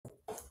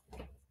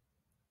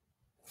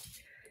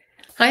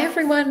Hi,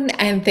 everyone,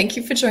 and thank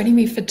you for joining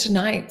me for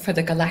tonight for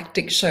the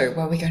Galactic show,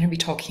 where we're going to be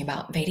talking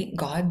about Vedic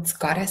gods,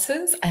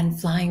 goddesses,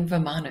 and flying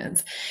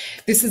Vimanas.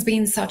 This has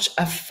been such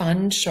a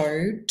fun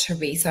show to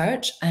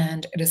research,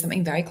 and it is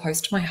something very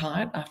close to my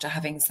heart after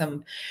having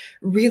some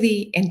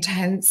really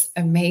intense,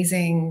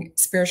 amazing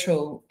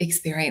spiritual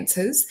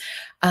experiences.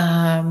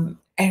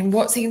 And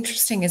what's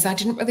interesting is I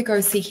didn't really go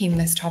seeking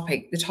this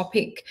topic. The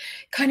topic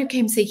kind of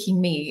came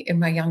seeking me in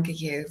my younger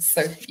years.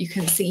 So you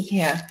can see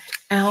here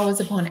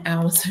hours upon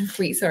hours of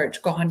research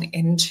gone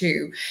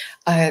into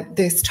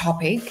this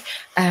topic,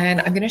 and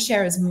I'm going to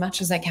share as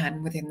much as I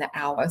can within the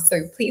hour.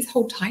 So please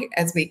hold tight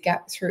as we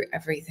get through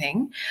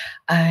everything.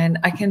 And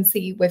I can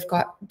see we've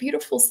got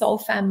beautiful soul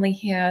family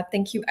here.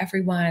 Thank you,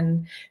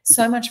 everyone,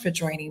 so much for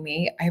joining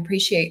me. I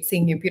appreciate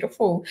seeing your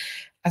beautiful,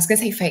 I was going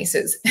to say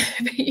faces,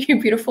 your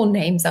beautiful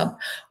names up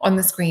on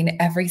the screen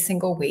every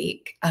single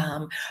week.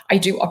 I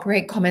do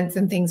operate comments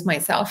and things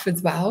myself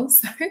as well,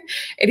 so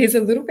it is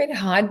a little bit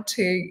hard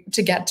to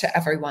get to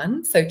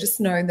everyone. So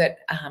just know that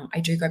I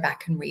do go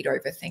back and read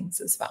over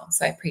things as well.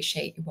 So I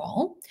appreciate you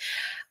all.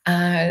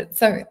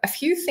 So a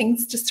few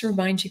things just to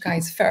remind you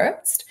guys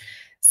first.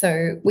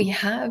 So we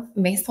have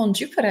Maison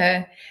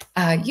Jupiter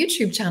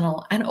YouTube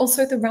channel and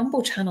also the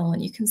Rumble channel.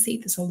 And you can see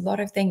there's a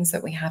lot of things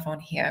that we have on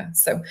here.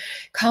 So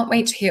can't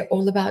wait to hear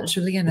all about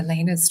Julie and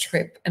Elena's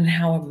trip and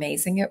how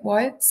amazing it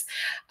was.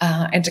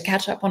 And to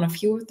catch up on a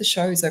few of the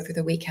shows over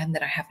the weekend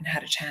that I haven't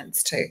had a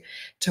chance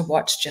to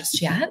watch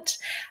just yet.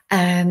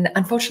 And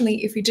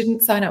unfortunately, if you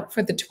didn't sign up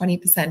for the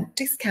 20%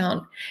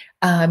 discount,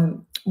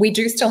 we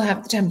do still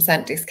have the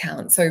 10%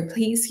 discount. So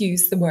please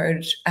use the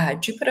word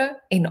Jupiter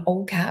in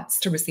all caps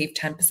to receive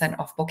 10%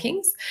 off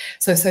bookings.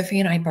 So Sophie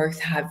and I both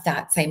have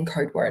that same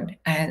code word,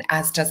 and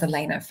as does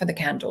Elena for the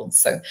candles.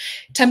 So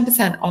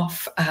 10%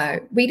 off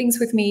readings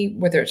with me,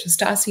 whether it's a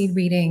starseed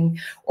reading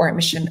or a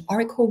mission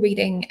oracle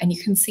reading. And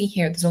you can see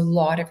here, there's a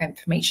lot of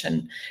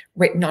information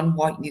written on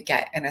what you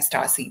get in a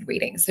starseed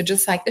reading. So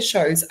just like the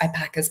shows, I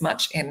pack as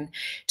much in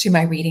to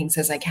my readings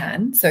as I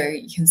can. So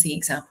you can see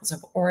examples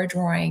of aura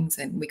drawings,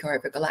 and we go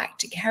over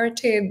galactic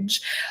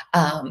heritage,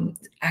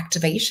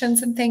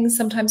 activations and things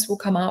sometimes will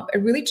come up. It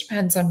really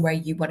depends on where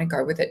you want to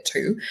go with it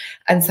too.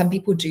 And some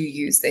people do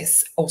use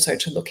this also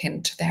to look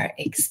into their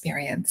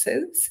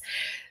experiences.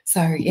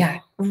 So yeah,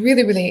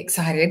 really, really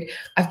excited.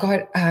 I've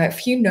got a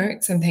few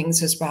notes and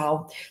things as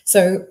well.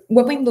 So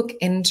when we look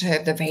into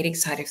the Vedic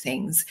side of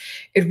things,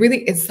 it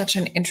really is such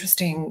an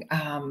interesting,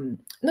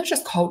 not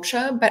just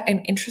culture, but an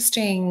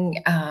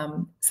interesting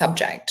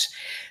subject.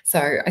 So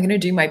I'm going to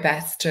do my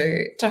best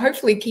to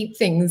hopefully keep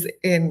things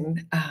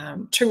in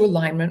true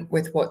alignment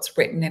with what's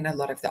written in a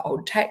lot of the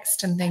old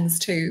text and things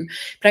too.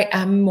 But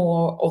I am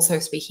more also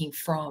speaking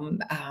from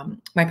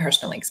my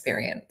personal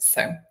experience.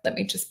 So let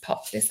me just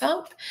pop this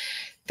up.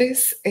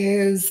 This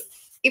is,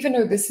 even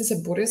though this is a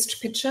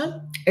Buddhist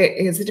picture, it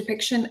is a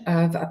depiction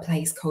of a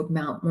place called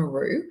Mount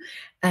Meru.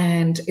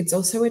 And it's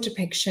also a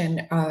depiction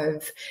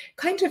of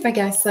kind of, I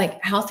guess,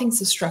 like how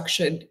things are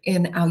structured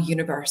in our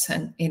universe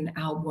and in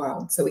our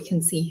world. So we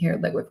can see here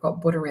that we've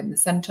got Buddha in the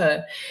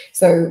center.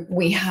 So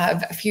we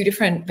have a few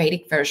different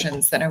Vedic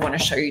versions that I want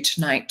to show you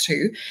tonight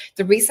too.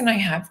 The reason I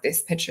have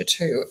this picture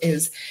too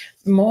is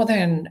more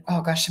than,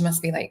 oh gosh, it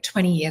must be like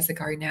 20 years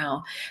ago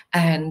now.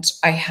 And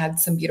I had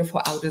some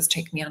beautiful elders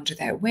take me under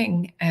their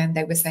wing. And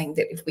they were saying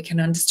that if we can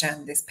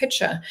understand this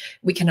picture,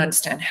 we can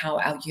understand how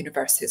our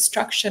universe is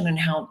structured and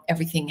how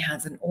everything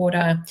has an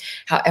order,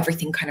 how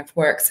everything kind of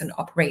works and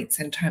operates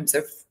in terms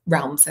of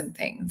realms and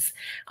things.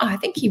 Oh, I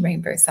thank you,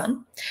 Rainbow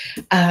Sun.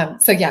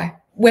 So yeah,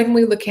 when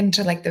we look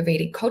into like the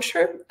Vedic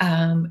culture,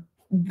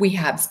 we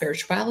have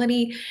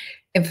spirituality,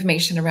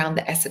 information around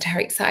the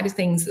esoteric side of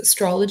things,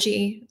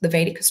 astrology, the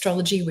Vedic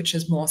astrology, which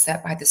is more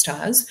set by the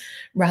stars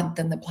rather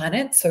than the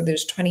planets. So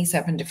there's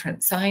 27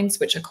 different signs,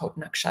 which are called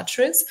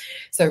nakshatras.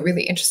 So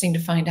really interesting to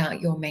find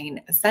out your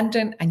main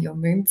ascendant and your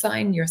moon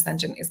sign. Your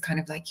ascendant is kind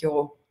of like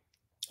your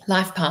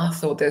life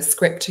path or the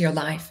script to your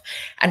life,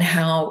 and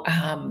how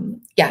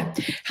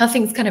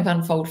things kind of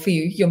unfold for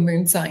you. Your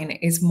moon sign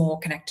is more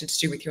connected to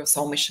do with your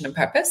soul mission and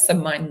purpose. So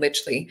mine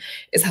literally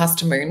is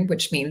Hasta Moon,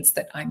 which means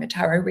that I'm a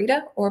tarot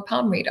reader or a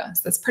palm reader.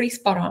 So that's pretty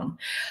spot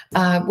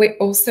on. We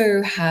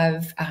also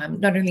have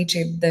not only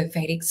do the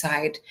Vedic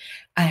side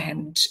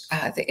and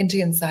the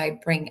Indian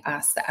side bring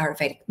us the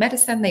Ayurvedic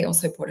medicine, they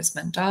also brought us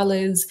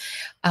mandalas,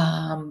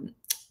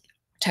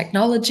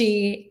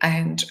 technology,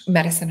 and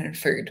medicine and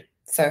food.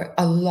 So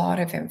a lot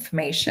of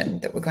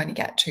information that we're going to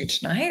get to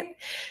tonight.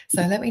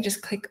 So let me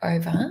just click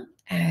over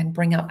and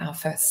bring up our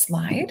first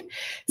slide.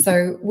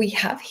 So we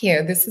have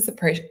here, this is a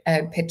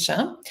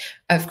picture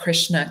of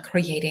Krishna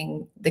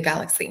creating the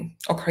galaxy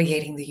or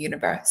creating the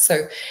universe.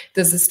 So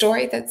there's a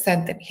story that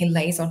said that he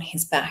lays on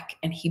his back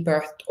and he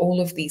birthed all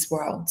of these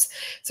worlds.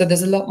 So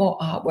there's a lot more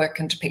artwork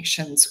and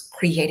depictions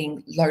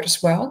creating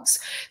lotus worlds.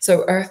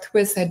 So Earth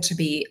was said to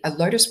be a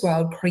lotus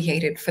world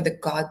created for the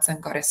gods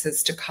and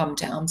goddesses to come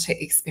down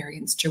to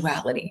experience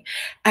duality.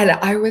 And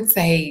I would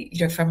say,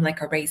 you know, from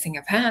like a raising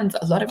of hands,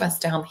 a lot of us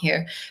down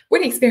here, we're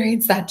we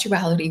experience that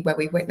duality where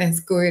we witness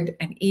good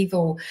and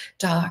evil,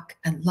 dark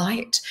and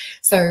light.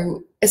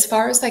 So as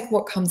far as like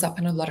what comes up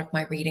in a lot of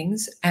my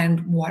readings and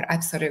what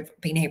I've sort of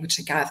been able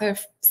to gather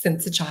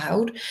since a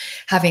child,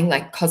 having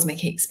like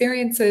cosmic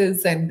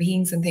experiences and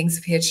beings and things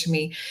appear to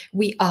me,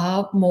 we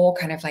are more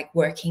kind of like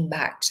working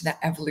back to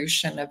the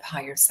evolution of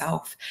higher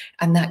self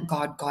and that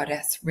God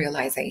goddess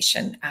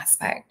realization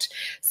aspect.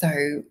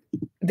 So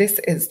this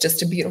is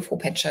just a beautiful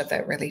picture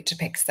that really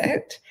depicts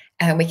it.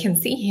 And we can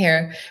see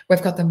here,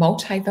 we've got the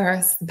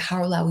multiverse, the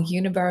parallel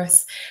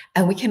universe,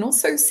 and we can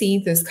also see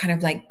this kind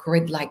of like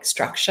grid-like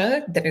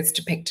structure that is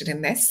depicted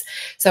in this.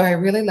 So I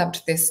really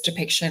loved this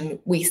depiction.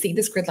 We see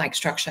this grid-like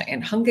structure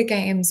in Hunger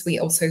Games. We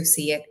also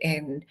see it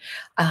in,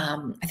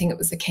 I think it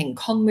was the King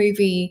Kong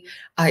movie.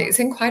 It's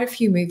in quite a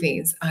few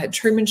movies.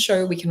 Truman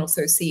Show, we can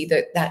also see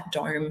that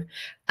dome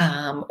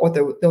or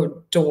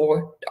the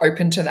door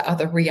open to the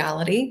other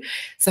reality.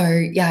 So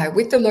yeah,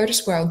 with the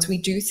Lotus Worlds, we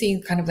do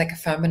see kind of like a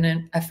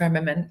firmament,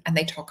 and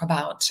they talk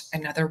about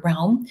another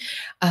realm.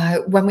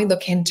 When we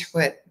look into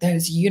it,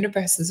 there's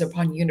universes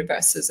upon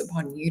universes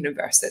upon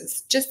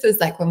universes. Just as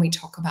like when we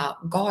talk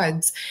about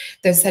gods,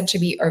 there's said to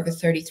be over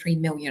 33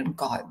 million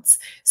gods.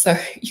 So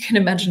you can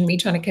imagine me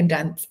trying to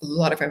condense a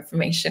lot of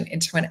information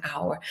into an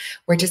hour.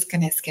 We're just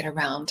going to skid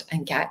around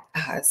and get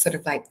sort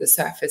of like the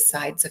surface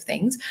sides of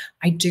things.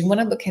 I do want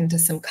to look into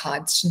some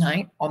cards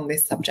tonight on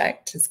this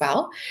subject as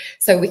well.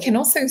 So we can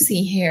also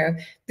see here,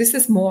 this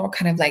is more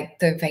kind of like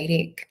the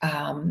Vedic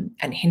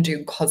and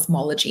Hindu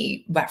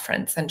cosmology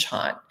reference and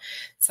chart.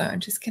 So I'm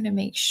just going to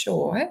make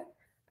sure.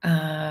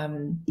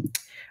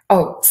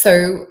 Oh,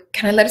 so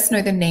can I let us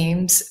know the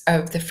names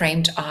of the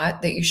framed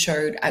art that you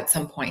showed at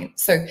some point?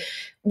 So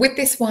with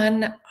this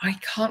one, I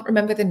can't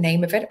remember the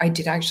name of it. I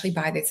did actually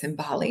buy this in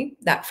Bali,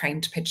 that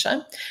framed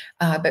picture.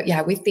 But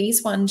yeah, with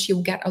these ones,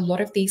 you'll get a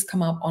lot of these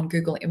come up on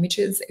Google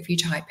Images if you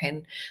type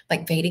in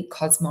like Vedic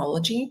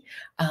cosmology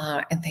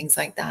and things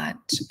like that.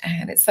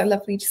 And it's so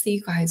lovely to see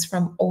you guys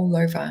from all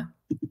over.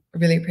 I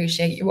really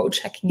appreciate you all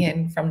checking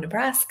in from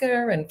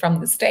Nebraska and from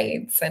the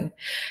States and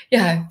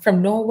yeah,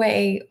 from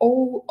Norway,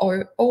 all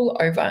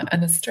over,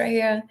 and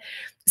Australia.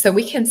 So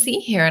we can see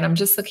here, and I'm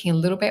just looking a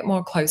little bit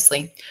more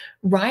closely,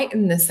 right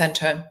in the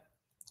center,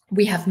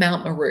 we have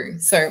Mount Meru.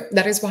 So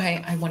that is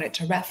why I wanted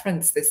to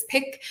reference this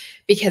pic,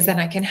 because then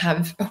I can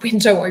have a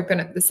window open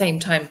at the same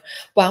time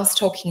whilst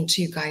talking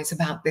to you guys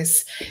about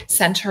this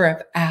center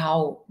of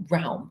our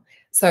realm.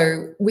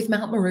 So with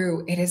Mount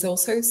Meru, it is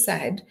also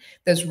said,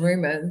 there's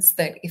rumors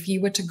that if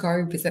you were to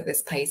go visit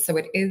this place, so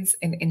it is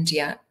in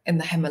India, in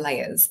the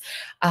Himalayas,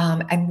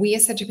 and we are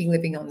said to be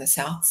living on the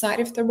south side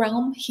of the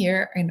realm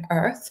here in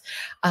Earth.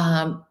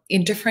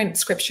 In different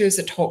scriptures,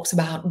 it talks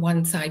about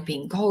one side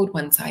being gold,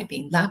 one side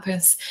being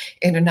lapis.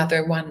 In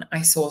another one,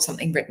 I saw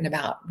something written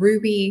about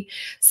ruby.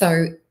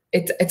 So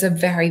it's a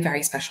very,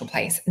 very special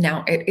place.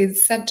 Now, it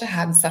is said to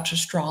have such a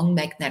strong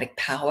magnetic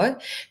power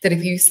that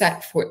if you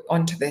set foot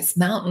onto this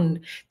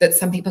mountain, that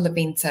some people have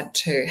been said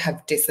to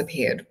have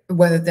disappeared,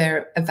 whether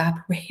they're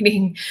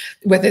evaporating,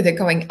 whether they're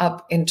going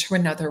up into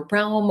another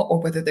realm,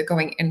 or whether they're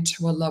going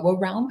into a lower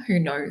realm, who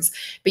knows?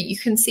 But you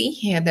can see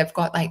here, they've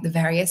got like the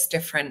various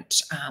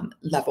different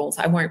levels.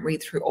 I won't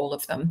read through all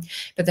of them,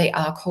 but they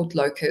are called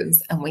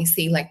lokas. And we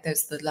see like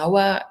there's the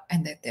lower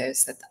and that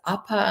there's the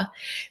upper.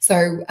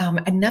 So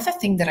another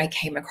thing that I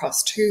came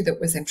across too that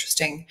was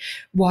interesting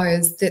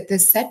was that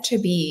there's said to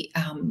be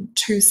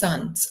 2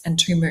 suns and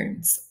 2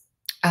 moons.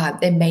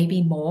 There may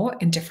be more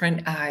in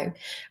different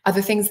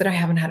other things that I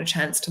haven't had a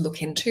chance to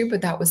look into, but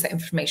that was the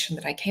information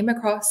that I came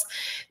across.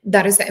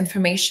 That is the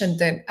information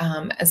that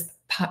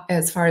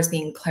as far as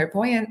being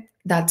clairvoyant,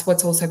 that's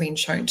what's also been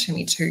shown to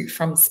me too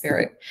from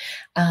spirit.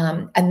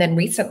 And then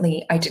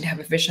recently I did have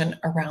a vision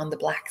around the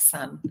black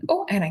sun.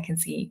 Oh, and I can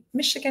see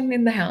Michigan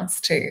in the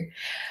house too.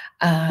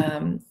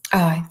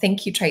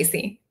 Thank you,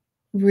 Tracy.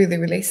 Really,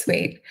 really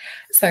sweet.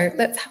 So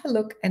let's have a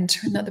look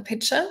into another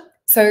picture.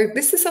 So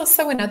this is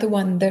also another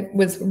one that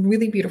was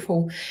really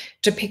beautiful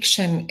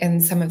depiction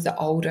in some of the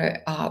older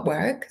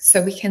artwork.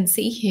 So we can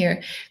see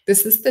here,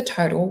 this is the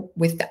turtle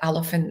with the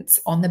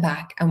elephants on the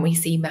back, and we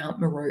see Mount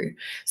Meru.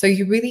 So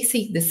you really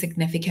see the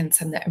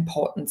significance and the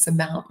importance of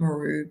Mount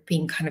Meru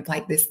being kind of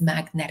like this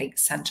magnetic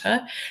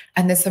center.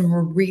 And there's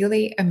some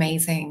really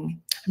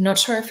amazing, I'm not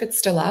sure if it's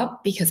still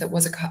up because it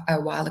was a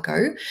while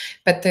ago,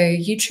 but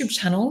the YouTube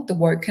channel, The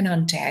Woken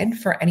Undead,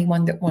 for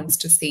anyone that wants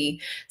to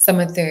see some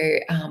of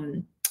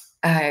the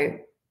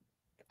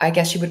I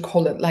guess you would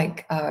call it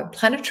like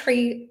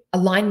planetary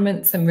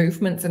alignments and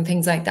movements and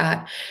things like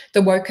that.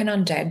 The Woken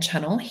Undead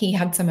channel, he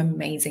had some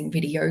amazing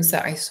videos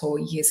that I saw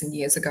years and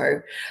years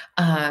ago,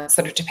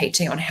 sort of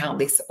depicting on how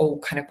this all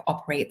kind of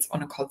operates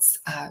on a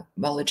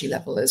cosmology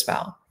level as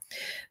well.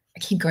 I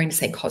keep going to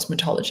say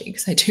cosmetology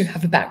because I do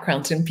have a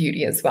background in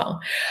beauty as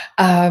well.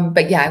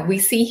 But yeah, we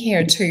see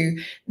here too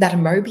that a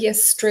Mobius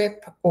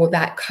strip or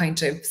that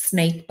kind of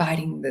snake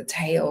biting the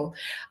tail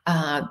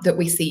that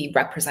we see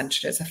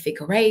represented as a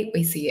figure eight.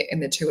 We see it in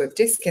the Two of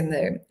Disc in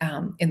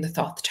the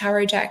Thoth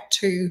Tarot deck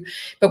too.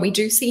 But we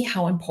do see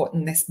how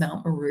important this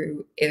Mount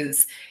Meru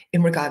is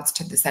in regards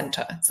to the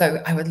center.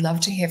 So I would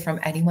love to hear from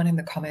anyone in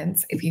the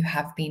comments if you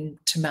have been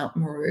to Mount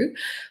Meru,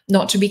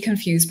 not to be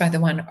confused by the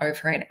one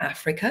over in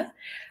Africa.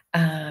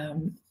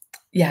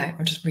 Yeah,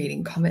 I'm just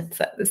reading comments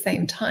at the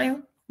same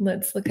time.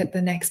 Let's look at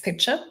the next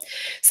picture.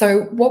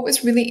 So what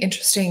was really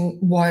interesting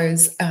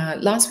was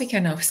last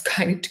weekend I was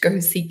guided to go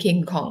see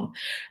King Kong,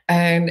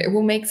 and it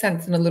will make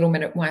sense in a little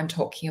minute why I'm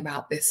talking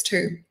about this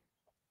too.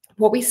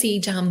 What we see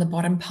down the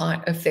bottom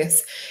part of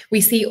this, we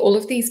see all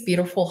of these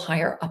beautiful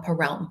higher upper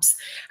realms.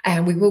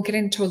 And we will get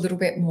into a little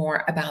bit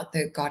more about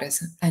the god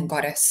and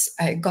goddess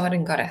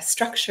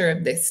structure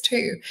of this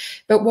too.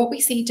 But what we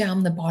see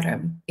down the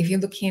bottom, if you're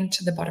looking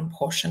into the bottom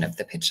portion of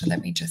the picture,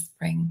 let me just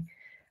bring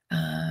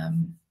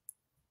another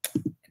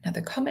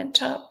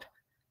comment up.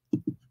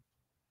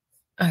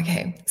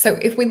 Okay, so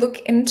if we look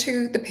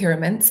into the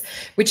pyramids,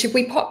 which if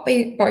we pop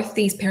both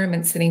these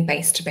pyramids sitting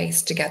base to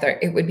base together,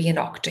 it would be an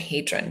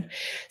octahedron.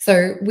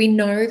 So we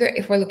know that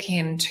if we're looking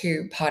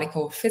into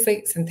particle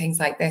physics and things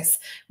like this,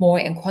 more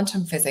in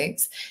quantum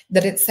physics,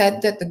 that it's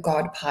said that the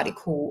God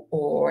particle,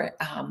 or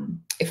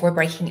if we're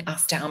breaking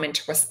us down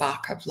into a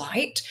spark of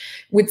light,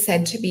 would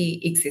said to be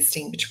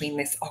existing between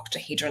this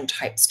octahedron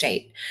type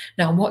state.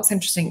 Now, what's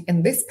interesting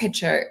in this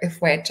picture,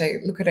 if we're to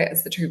look at it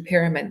as the two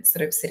pyramids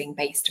that are sitting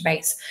base to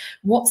base,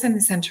 what's in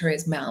the center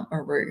is Mount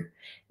Meru.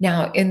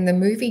 Now, in the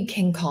movie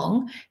King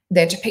Kong,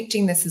 they're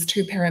depicting this as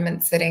two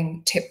pyramids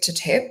sitting tip to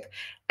tip.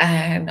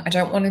 And I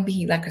don't want to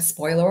be like a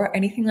spoiler or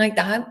anything like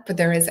that, but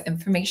there is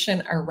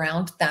information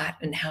around that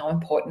and how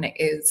important it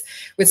is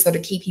with sort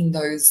of keeping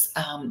those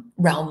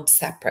realms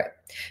separate.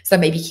 So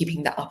maybe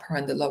keeping the upper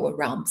and the lower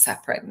realm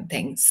separate and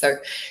things. So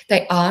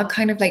they are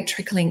kind of like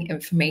trickling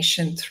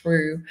information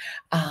through,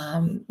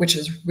 which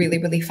is really,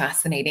 really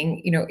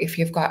fascinating. You know, if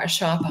you've got a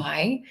sharp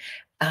eye,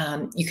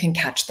 you can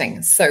catch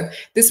things. So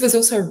this was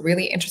also a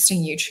really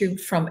interesting YouTube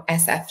from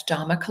SF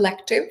Dharma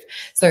Collective.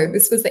 So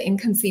this was the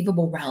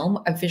Inconceivable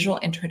Realm, a visual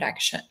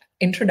introduction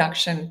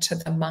to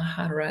the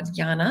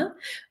Mahayana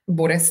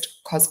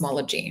Buddhist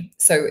cosmology.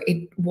 So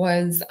it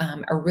was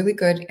a really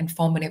good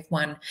informative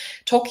one,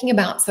 talking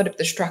about sort of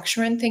the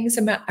structure and things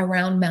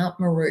around Mount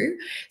Meru.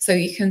 So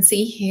you can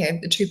see here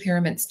the two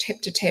pyramids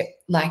tip to tip,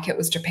 like it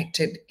was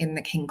depicted in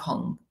the King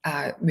Kong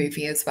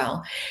movie as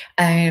well.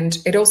 And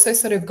it also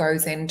sort of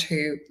goes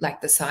into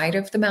like the side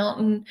of the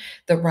mountain,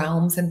 the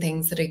realms and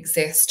things that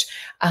exist.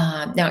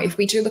 Now, if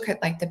we do look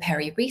at like the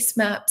Perry Reese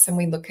maps and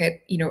we look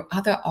at, you know,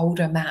 other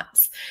older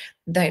maps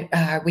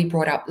that we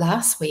brought up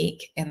last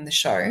week in the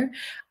show,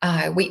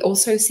 we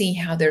also see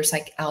how there's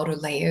like outer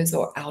layers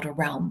or outer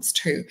realms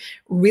too.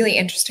 Really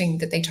interesting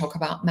that they talk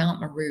about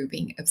Mount Meru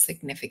being of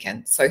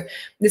significance. So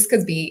this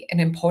could be an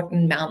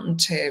important mountain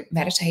to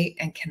meditate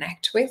and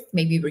connect with,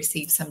 maybe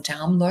receive some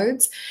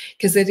downloads,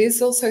 because it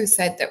is also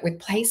said that with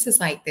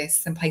places like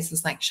this and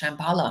places like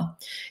Shambhala,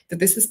 that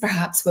this is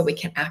perhaps where we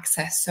can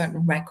access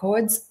certain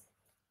records,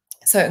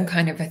 certain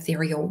kind of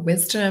ethereal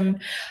wisdom,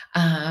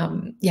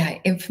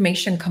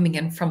 information coming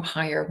in from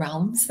higher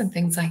realms and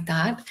things like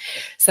that.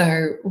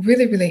 So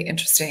really, really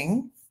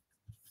interesting.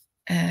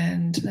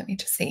 And let me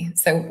just see.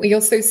 So we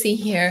also see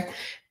here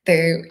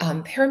the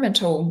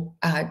pyramidal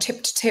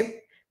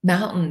tip-to-tip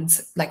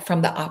mountains, like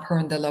from the upper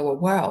and the lower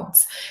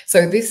worlds.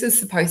 So this is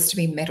supposed to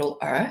be Middle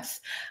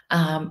Earth.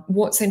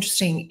 What's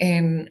interesting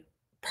in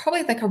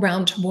probably like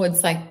around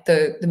towards like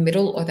the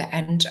middle or the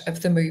end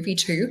of the movie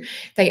too,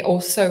 they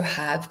also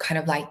have kind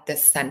of like the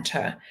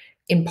center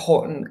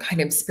important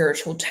kind of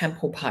spiritual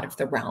temple part of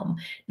the realm.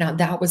 Now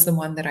that was the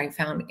one that I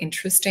found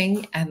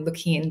interesting, and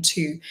looking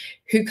into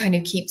who kind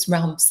of keeps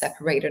realms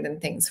separated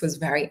and things was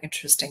very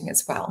interesting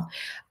as well.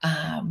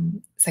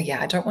 So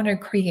yeah, I don't want to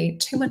create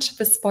too much of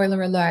a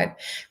spoiler alert.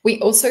 We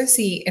also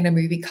see in a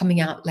movie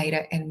coming out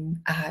later in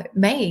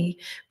May,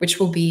 which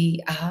will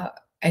be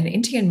an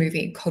Indian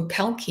movie called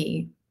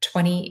Kalki,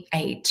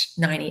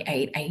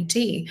 2898 AD.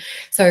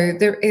 So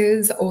there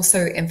is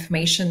also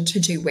information to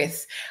do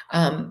with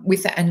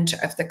the end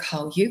of the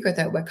Kal Yuga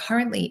that we're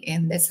currently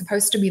in. There's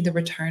supposed to be the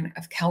return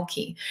of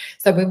Kalki.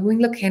 So when we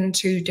look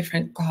into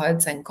different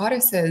gods and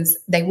goddesses,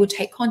 they will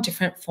take on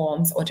different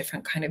forms or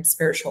different kind of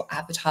spiritual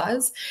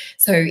avatars.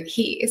 So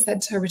he is said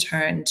to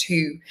return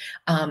to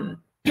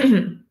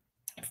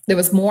there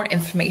was more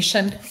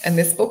information in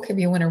this book if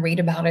you want to read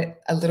about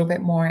it a little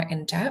bit more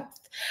in depth.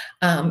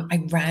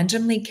 I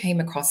randomly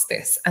came across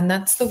this, and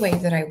that's the way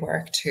that I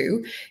work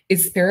too,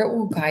 is spirit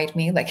will guide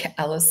me like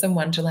Alice in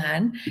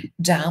Wonderland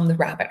down the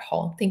rabbit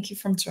hole. Thank you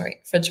for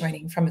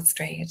joining from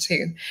Australia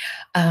too.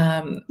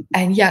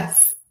 And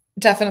yes,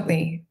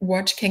 definitely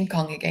watch King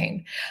Kong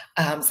again.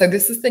 So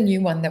this is the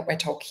new one that we're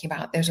talking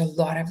about. There's a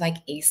lot of like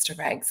Easter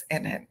eggs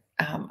in it.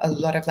 a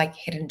lot of like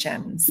hidden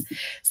gems.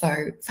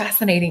 So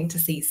fascinating to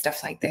see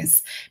stuff like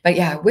this. But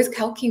yeah, with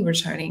Kalki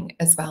returning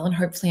as well, and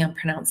hopefully I'm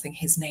pronouncing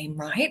his name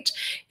right,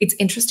 it's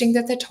interesting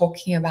that they're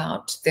talking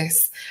about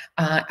this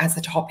as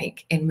a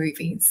topic in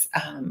movies.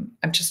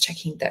 I'm just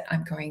checking that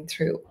I'm going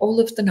through all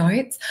of the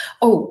notes.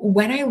 Oh,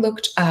 when I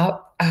looked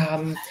up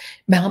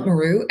Mount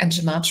Meru and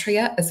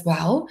Gematria as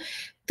well,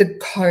 the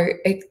code,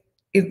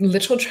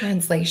 literal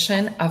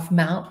translation of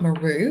Mount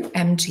Meru,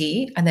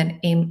 MT, and then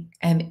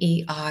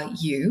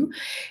MERU,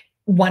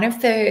 one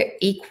of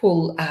the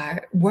equal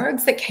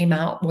words that came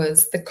out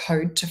was the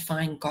code to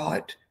find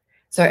God.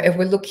 So if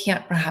we're looking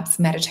at perhaps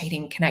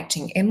meditating,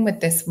 connecting in with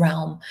this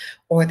realm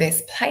or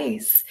this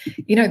place,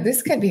 you know,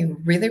 this could be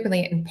really,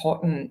 really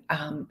important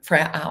for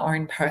our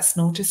own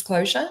personal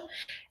disclosure.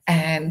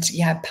 And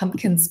yeah,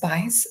 pumpkin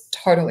spice,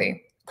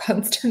 totally.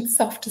 Constant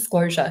soft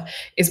disclosure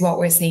is what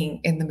we're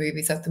seeing in the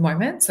movies at the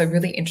moment. So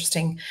really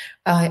interesting.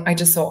 I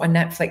just saw on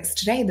Netflix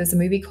today, there's a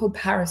movie called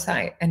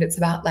Parasite, and it's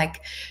about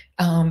like,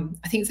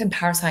 I think it's in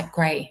Parasite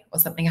Grey or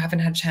something. I haven't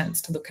had a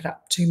chance to look it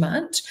up too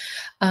much.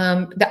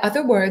 The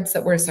other words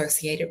that were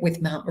associated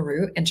with Mount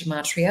Meru and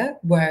Gematria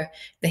were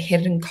the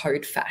hidden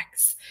code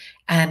facts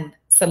and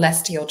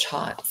celestial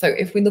chart. So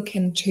if we look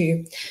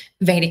into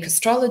Vedic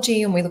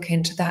astrology and we look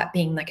into that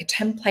being like a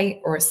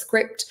template or a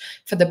script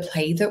for the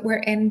play that we're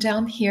in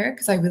down here,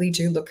 because I really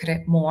do look at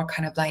it more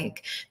kind of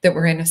like that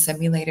we're in a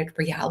simulated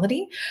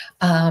reality.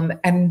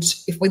 And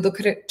if we look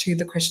at it to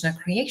the Krishna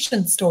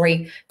creation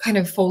story, kind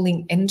of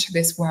falling into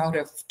this world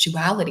of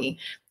duality.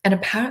 And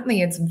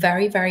apparently it's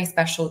very, very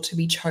special to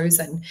be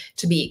chosen,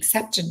 to be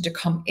accepted to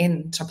come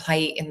in to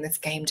play in this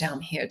game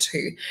down here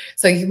too.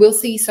 So you will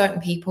see certain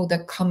people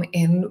that come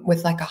in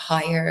with like a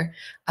higher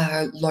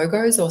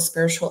logos or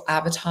spiritual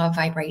avatar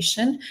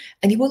vibration.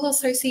 And you will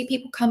also see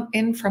people come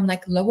in from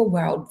like lower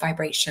world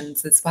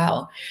vibrations as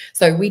well.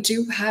 So we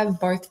do have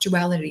both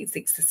dualities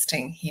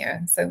existing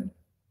here. So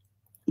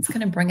it's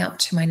going to bring up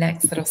to my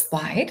next little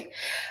slide.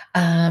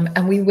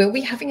 And we will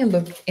be having a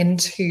look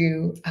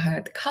into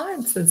the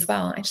cards as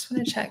well. I just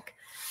want to check.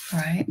 All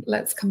right,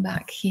 let's come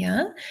back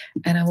here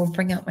and I will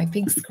bring up my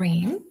big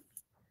screen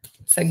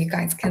so you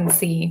guys can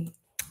see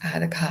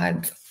the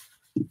cards.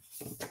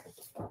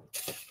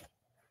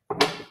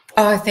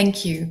 Oh,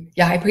 thank you.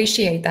 Yeah, I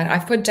appreciate that.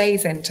 I've put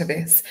days into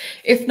this,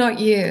 if not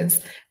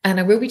years. And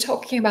I will be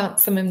talking about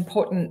some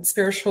important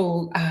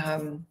spiritual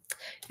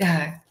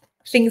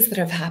things that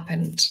have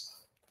happened.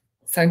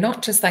 So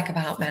not just like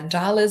about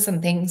mandalas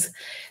and things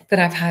that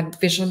I've had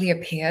visually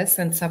appear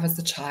since I was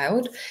a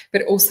child,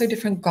 but also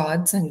different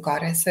gods and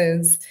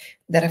goddesses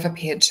that have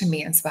appeared to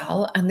me as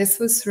well. And this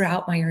was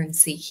throughout my own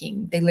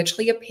seeking. They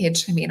literally appeared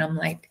to me and I'm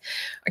like,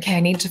 okay, I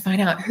need to find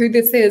out who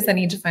this is. I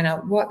need to find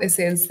out what this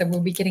is. So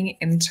we'll be getting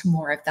into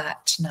more of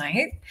that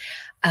tonight.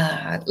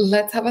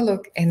 Let's have a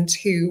look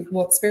into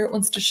what Spirit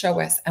wants to show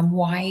us and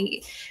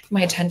why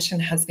my attention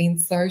has been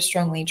so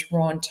strongly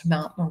drawn to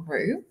Mount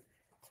Meru.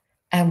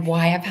 And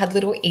why I've had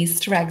little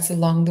Easter eggs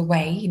along the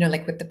way, you know,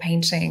 like with the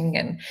painting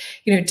and,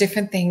 you know,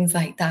 different things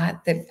like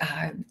that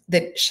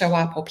that show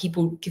up, or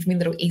people give me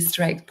little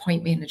Easter egg,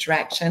 point me in a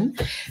direction.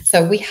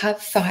 So we have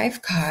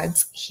 5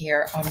 cards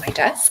here on my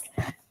desk.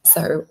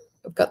 So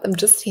I've got them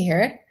just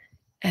here.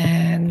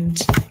 And,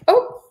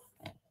 oh,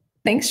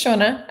 thanks,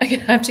 Shauna. I'm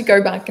going to have to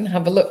go back and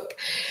have a look.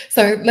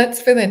 So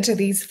let's fill into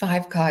these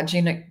 5 cards.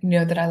 You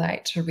know that I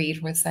like to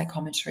read with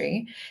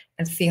psychometry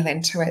and feel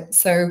into it.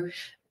 So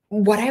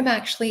what I'm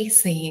actually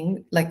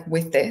seeing, like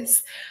with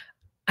this,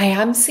 I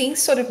am seeing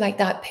sort of like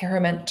that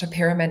pyramid to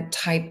pyramid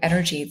type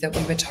energy that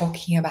we were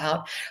talking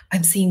about.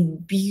 I'm seeing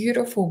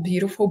beautiful,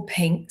 beautiful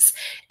pinks.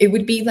 It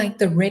would be like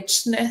the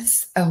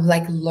richness of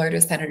like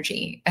lotus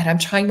energy. And I'm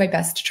trying my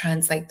best to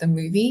translate the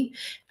movie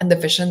and the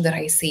vision that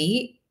I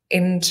see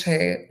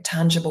into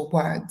tangible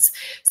words.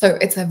 So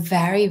it's a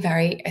very,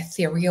 very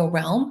ethereal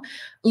realm,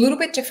 a little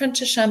bit different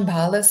to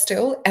Shambhala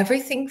still.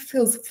 Everything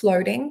feels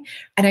floating.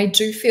 And I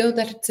do feel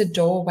that it's a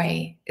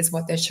doorway is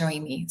what they're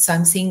showing me. So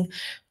I'm seeing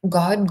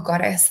God,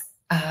 goddess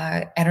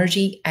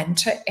energy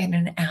enter in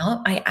and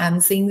out. I am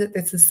seeing that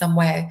this is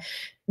somewhere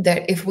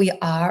that if we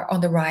are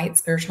on the right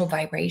spiritual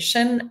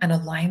vibration and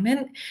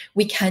alignment,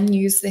 we can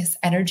use this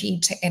energy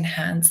to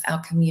enhance our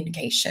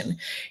communication.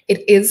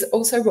 It is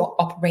also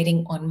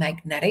operating on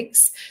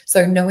magnetics.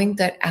 So knowing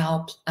that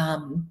our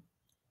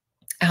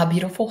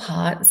beautiful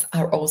hearts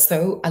are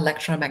also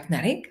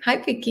electromagnetic. Hi,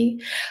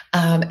 Vicky.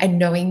 And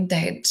knowing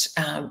that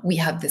we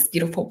have this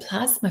beautiful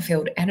plasma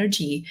field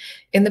energy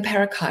in the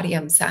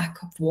pericardium sac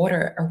of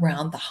water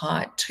around the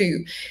heart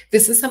too.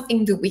 This is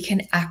something that we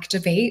can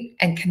activate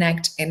and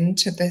connect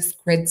into this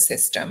grid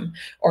system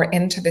or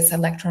into this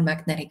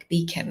electromagnetic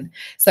beacon.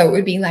 So it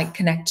would be like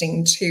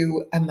connecting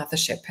to a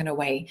mothership in a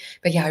way.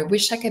 But yeah, I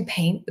wish I could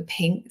paint the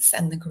pinks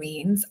and the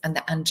greens and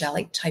the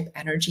angelic type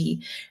energy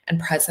and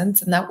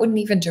presence, and that wouldn't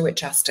even do it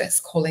justice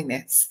calling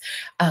this.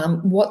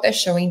 What they're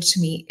showing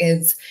to me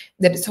is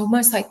that it's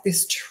almost like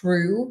this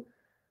true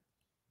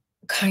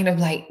kind of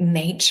like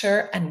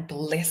nature and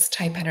bliss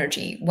type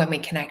energy when we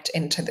connect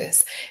into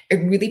this. It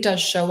really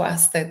does show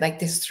us that like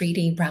this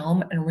 3D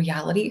realm and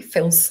reality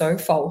feels so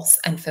false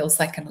and feels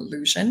like an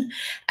illusion.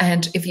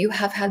 And if you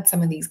have had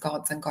some of these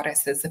gods and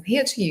goddesses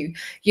appear to you,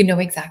 you know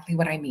exactly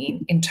what I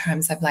mean in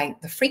terms of like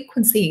the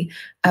frequency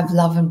of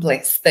love and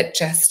bliss that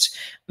just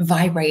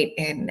vibrate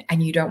in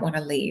and you don't want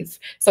to leave.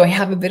 So I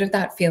have a bit of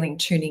that feeling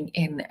tuning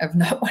in of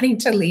not wanting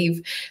to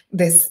leave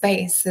this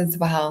space as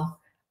well.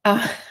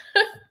 Uh,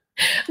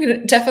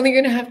 definitely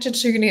going to have to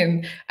tune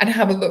in and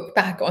have a look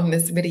back on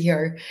this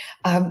video.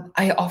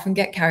 I often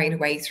get carried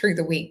away through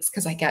the weeks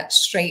because I get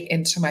straight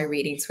into my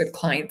readings with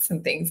clients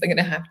and things. I'm going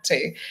to have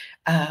to,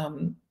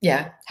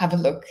 yeah, have a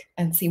look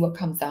and see what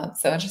comes out.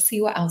 So I'll just see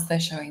what else they're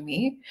showing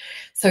me.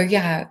 So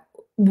yeah,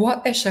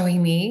 what they're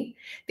showing me,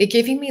 they're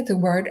giving me the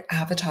word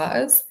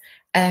avatars.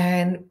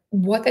 And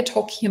what they're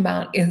talking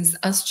about is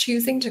us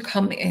choosing to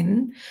come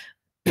in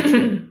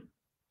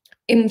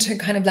into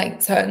kind of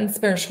like certain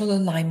spiritual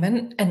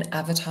alignment and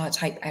avatar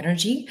type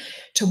energy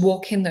to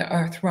walk in the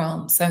earth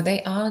realm. So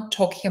they are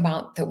talking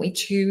about that we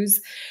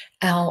choose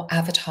our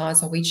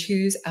avatars or we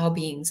choose our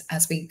beings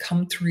as we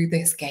come through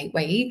this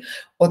gateway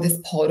or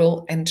this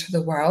portal into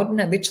the world. And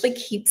I literally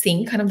keep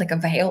seeing kind of like a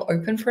veil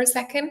open for a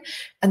second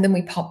and then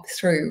we pop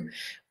through.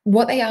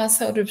 What they are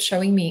sort of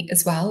showing me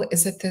as well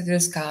is that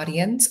there's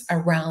guardians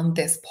around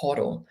this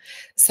portal.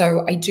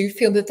 So I do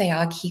feel that they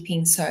are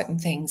keeping certain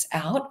things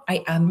out.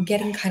 I am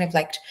getting kind of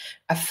like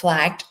a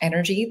flagged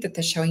energy that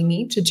they're showing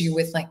me to do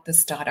with like the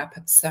startup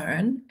of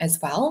CERN as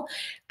well,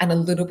 and a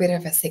little bit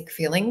of a sick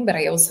feeling. But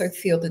I also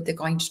feel that they're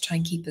going to try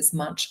and keep as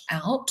much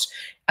out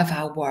of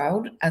our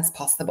world as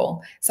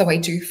possible. So I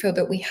do feel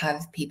that we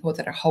have people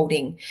that are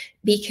holding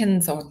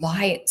beacons or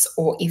lights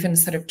or even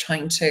sort of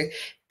trying to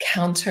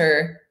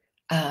counter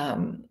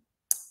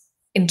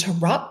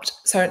interrupt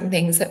certain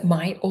things that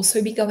might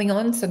also be going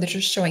on. So they're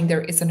just showing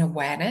there is an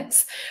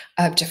awareness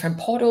of different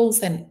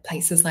portals and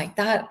places like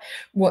that.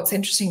 What's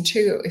interesting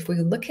too, if we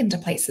look into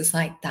places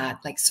like that,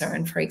 like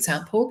CERN, for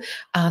example,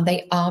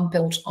 they are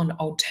built on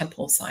old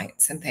temple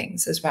sites and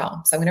things as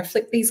well. So I'm going to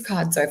flip these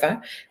cards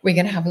over. We're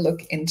going to have a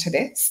look into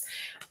this.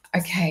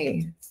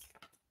 Okay.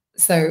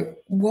 So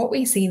what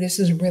we see, this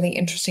is really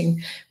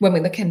interesting. When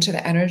we look into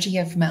the energy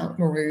of Mount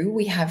Meru,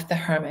 we have the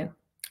Hermit,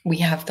 we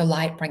have the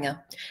Light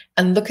Bringer.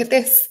 And look at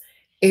this.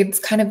 It's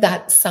kind of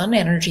that sun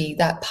energy,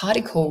 that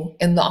particle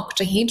in the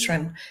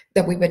octahedron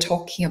that we were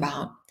talking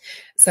about.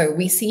 So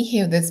we see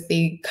here this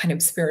big kind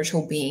of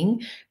spiritual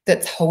being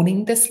that's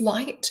holding this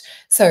light.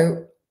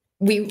 So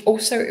we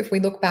also, if we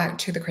look back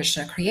to the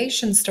Krishna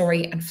creation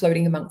story and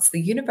floating amongst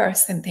the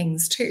universe and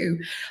things too,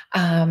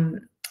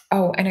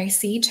 oh, and I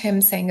see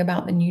Tim saying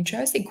about the New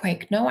Jersey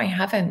quake. No, I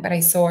haven't, but I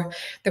saw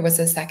there was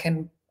a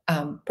second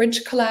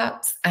bridge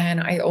collapse.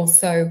 And I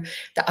also,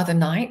 the other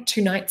night,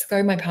 2 nights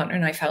ago, my partner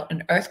and I felt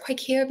an earthquake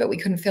here, but we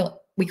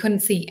couldn't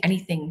see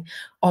anything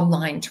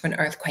online to an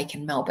earthquake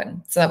in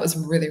Melbourne. So that was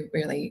really,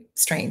 really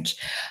strange.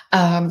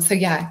 So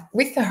yeah,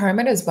 with the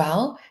Hermit as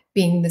well,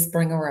 being this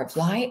bringer of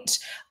light,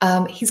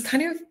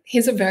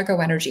 he's a Virgo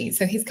energy.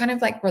 So he's kind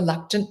of like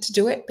reluctant to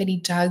do it, but he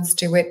does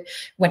do it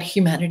when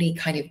humanity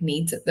kind of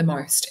needs it the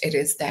most. It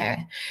is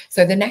there.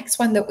 So the next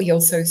one that we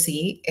also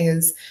see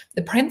is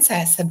the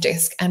Princess of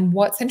Disc. And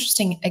what's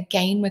interesting,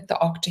 again, with the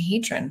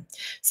octahedron.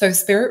 So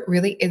Spirit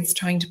really is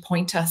trying to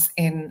point us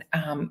in,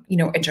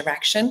 a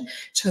direction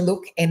to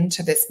look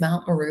into this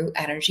Mount Meru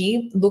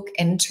energy, look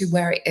into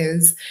where it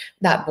is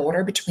that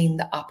border between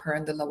the upper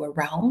and the lower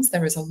realms.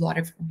 There is a lot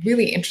of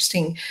really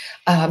interesting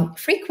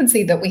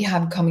frequency that we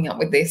have coming up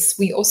with this.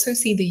 We also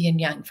see the yin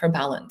yang for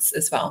balance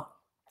as well.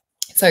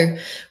 So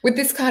with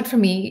this card for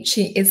me,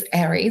 she is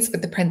Aries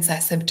with the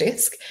Princess of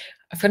Disc.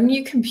 I've got a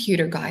new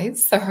computer,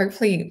 guys, so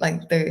hopefully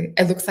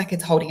it looks like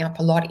it's holding up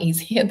a lot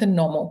easier than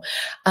normal.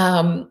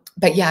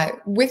 But yeah,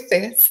 with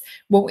this,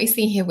 what we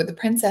see here with the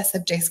Princess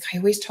of Disc, I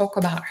always talk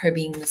about her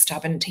being the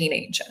stubborn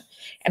teenager.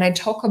 And I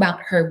talk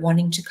about her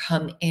wanting to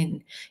come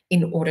in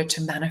order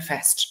to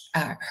manifest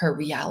her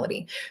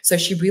reality. So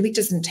she really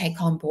doesn't take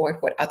on board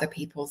what other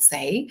people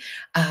say.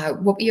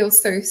 What we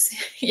also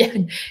see, yeah,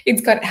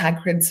 it's got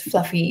Hagrid's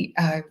fluffy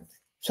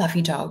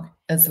dog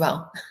as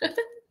well.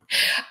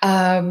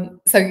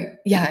 So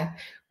yeah,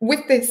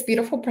 with this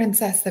beautiful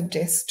Princess of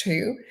Disc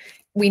too,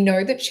 we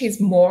know that she's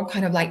more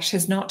kind of like,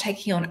 she's not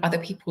taking on other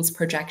people's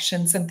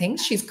projections and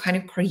things. She's kind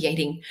of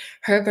creating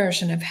her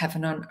version of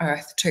heaven on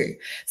earth too.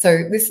 So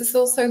this is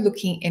also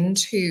looking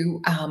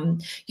into,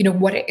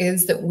 what it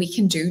is that we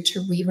can do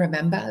to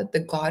re-remember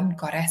the God,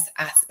 goddess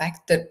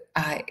aspect that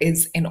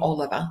is in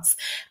all of us.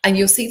 And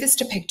you'll see this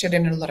depicted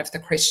in a lot of the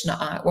Krishna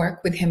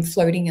artwork with him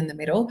floating in the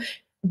middle.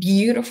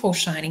 Beautiful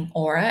shining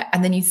aura,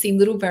 and then you see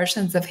little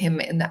versions of him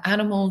in the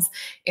animals,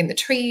 in the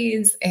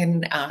trees,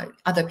 in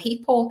other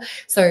people.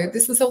 So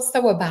this is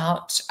also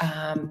about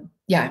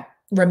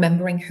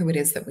remembering who it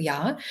is that we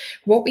are.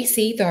 What we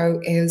see though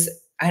is,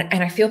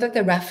 and I feel that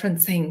they're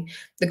referencing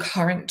the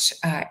current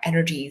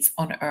energies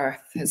on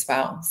earth as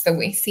well. So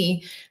we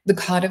see the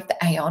card of the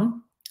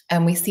Aeon,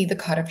 and we see the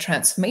card of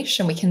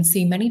transformation. We can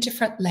see many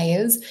different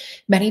layers,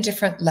 many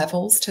different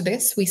levels to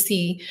this. We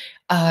see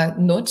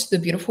Nut, the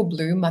beautiful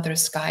blue mother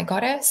sky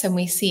goddess, and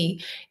we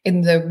see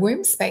in the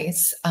womb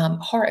space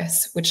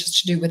Horus, which is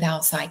to do with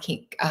our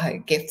psychic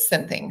gifts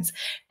and things.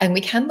 And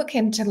we can look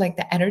into like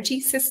the energy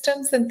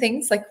systems and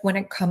things like when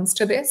it comes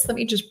to this. Let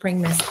me just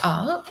bring this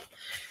up.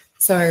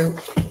 So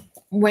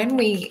when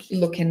we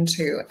look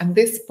into, and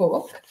this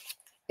book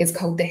is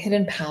called The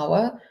Hidden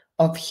Power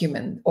of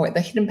Human, or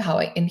The Hidden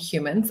Power in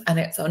Humans, and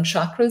it's on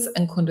chakras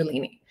and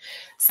kundalini.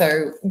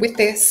 So with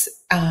this,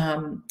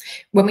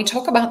 when we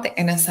talk about the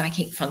inner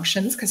psychic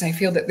functions, because I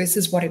feel that this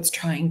is what it's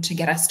trying to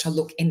get us to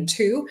look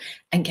into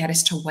and get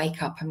us to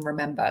wake up and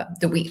remember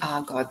that we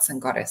are gods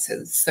and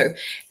goddesses. So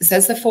it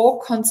says the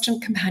 4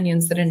 constant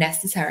companions that are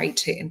necessary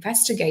to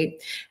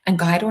investigate and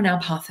guide on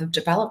our path of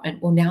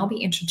development will now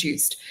be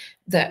introduced.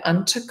 The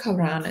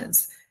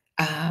Antakaranas,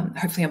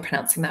 hopefully I'm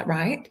pronouncing that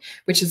right,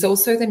 which is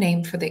also the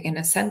name for the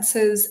inner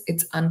senses.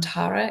 It's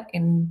Antara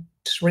in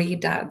 3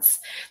 dads.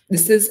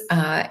 This is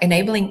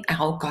enabling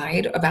our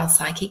guide of our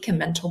psychic and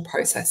mental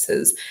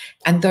processes.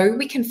 And though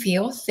we can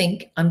feel,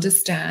 think,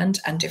 understand,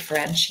 and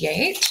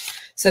differentiate,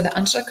 so the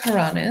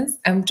Antakaranas,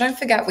 and don't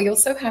forget, we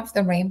also have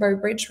the rainbow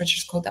bridge, which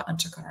is called the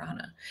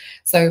Antakarana.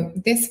 So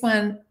this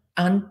one,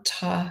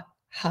 Antakarana,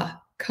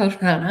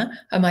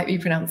 I might be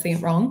pronouncing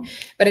it wrong,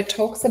 but it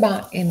talks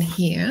about in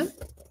here,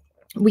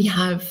 we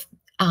have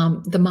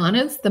the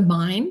manas, the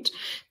mind,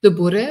 the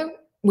Buddha,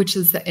 which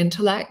is the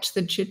intellect,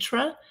 the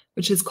chitra,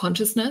 which is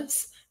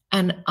consciousness,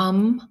 and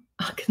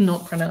I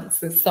cannot pronounce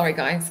this, sorry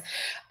guys,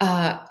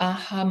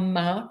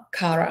 ahamakara,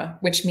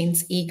 which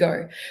means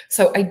ego.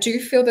 So I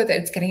do feel that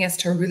it's getting us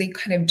to really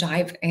kind of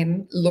dive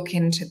in, look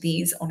into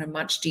these on a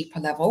much deeper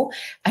level.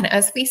 And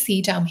as we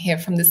see down here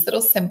from this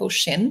little symbol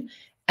Shin,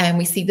 and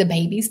we see the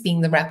babies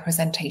being the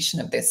representation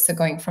of this. So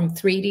going from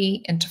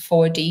 3D into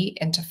 4D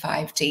into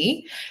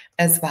 5D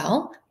as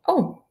well.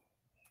 Oh,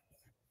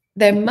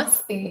 there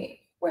must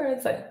be, where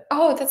is it?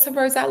 Oh, that's a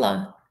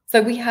Rosella.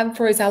 So we have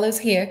Rosellas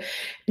here.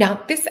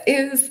 Now, this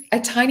is a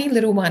tiny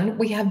little one.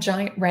 We have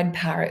giant red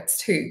parrots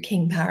too,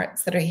 king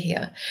parrots that are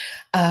here.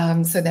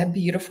 So they're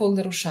beautiful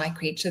little shy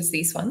creatures,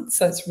 these ones.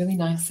 So it's really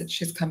nice that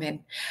she's come in.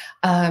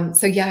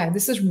 So yeah,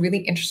 this is really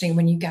interesting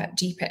when you get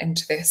deeper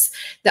into this.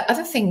 The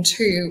other thing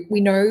too,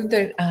 we know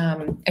that,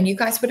 and you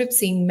guys would have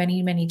seen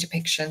many, many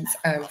depictions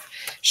of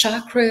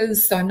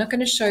chakras. So I'm not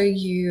going to show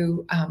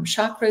you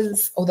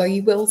chakras, although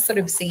you will sort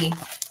of see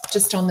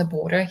just on the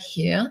border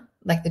here,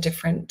 like the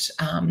different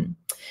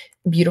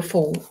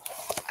beautiful,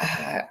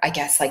 I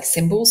guess, like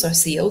symbols or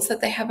seals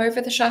that they have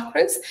over the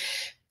chakras,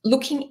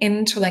 looking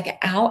into like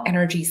our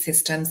energy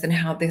systems and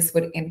how this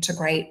would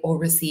integrate or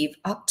receive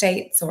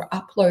updates or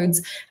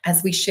uploads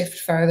as we shift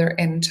further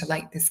into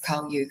like this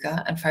Kali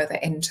Yuga and further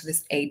into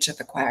this age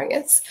of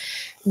Aquarius.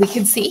 We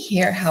can see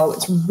here how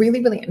it's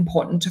really, really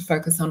important to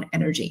focus on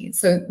energy.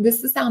 So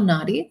this is our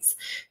nadis,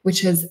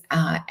 which is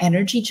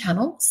energy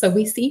channel. So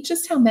we see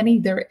just how many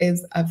there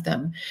is of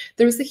them.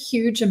 There's a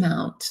huge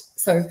amount.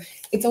 So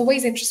it's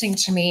always interesting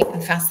to me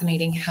and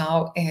fascinating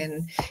how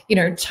in, you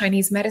know,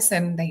 Chinese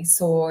medicine, they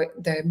saw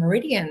the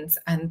meridians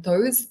and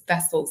those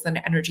vessels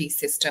and energy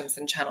systems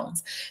and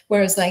channels.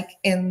 Whereas like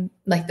in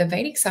like the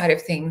Vedic side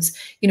of things,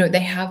 you know,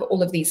 they have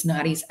all of these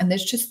nadis and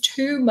there's just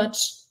too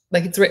much,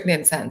 like it's written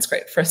in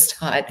Sanskrit for a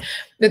start,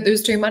 that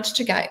there's too much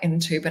to get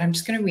into, but I'm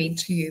just going to read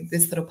to you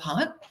this little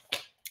part.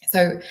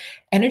 So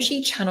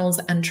energy channels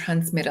and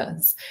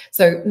transmitters.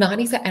 So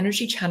nadis are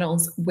energy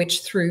channels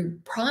which through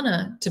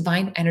prana,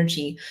 divine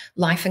energy,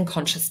 life and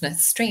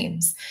consciousness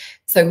streams.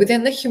 So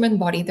within the human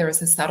body, there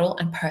is a subtle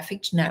and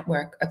perfect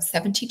network of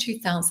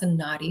 72,000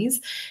 nadis,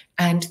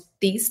 and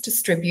these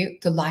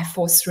distribute the life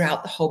force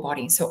throughout the whole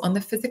body. So on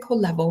the physical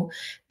level,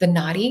 the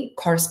nadi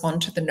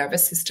correspond to the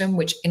nervous system,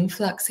 which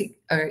influence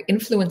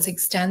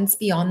extends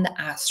beyond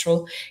the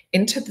astral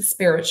into the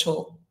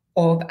spiritual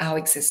of our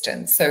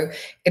existence. So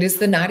it is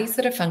the nadis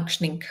that are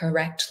functioning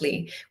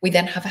correctly. We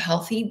then have a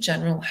healthy,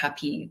 general,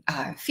 happy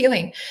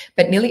feeling.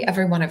 But nearly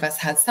every one of us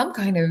has some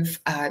kind of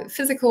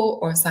physical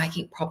or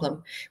psychic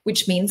problem,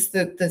 which means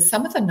that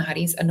some of the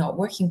nadis are not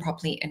working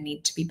properly and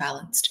need to be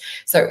balanced.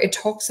 So it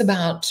talks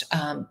about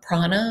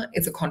prana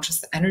is a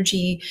conscious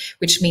energy,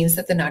 which means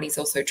that the nadis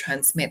also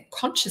transmit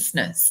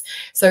consciousness.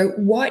 So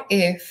what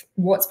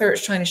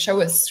Spirit's trying to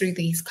show us through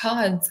these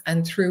cards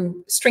and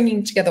through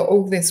stringing together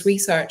all this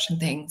research and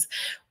things,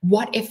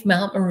 what if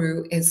Mount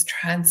Meru is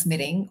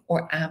transmitting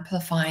or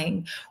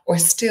amplifying or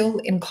still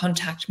in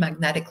contact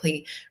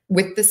magnetically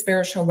with the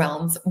spiritual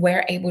realms?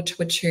 We're able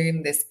to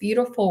attune this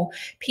beautiful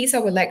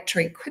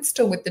piezoelectric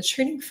crystal with the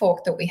tuning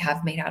fork that we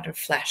have made out of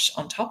flesh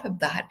on top of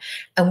that,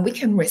 and we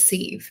can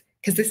receive,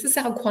 because this is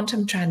our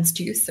quantum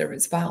transducer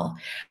as well.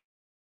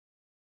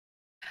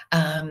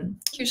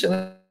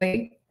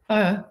 Usually,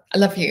 I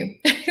love you.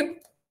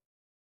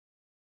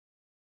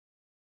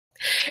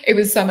 It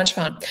was so much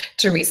fun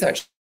to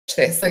research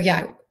this. So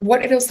yeah,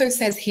 what it also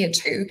says here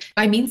too,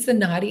 by means the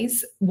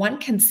nadis, one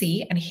can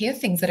see and hear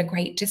things at a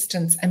great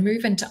distance and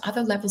move into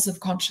other levels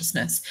of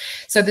consciousness.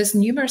 So there's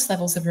numerous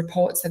levels of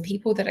reports of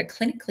people that are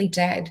clinically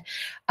dead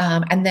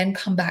and then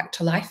come back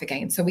to life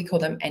again. So we call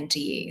them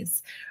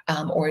NDEs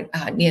or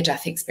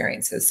near-death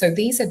experiences. So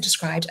these are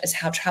described as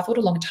how traveled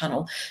along a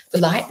tunnel, the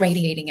light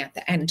radiating at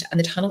the end, and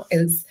the tunnel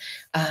is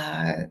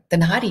the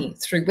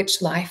nadi through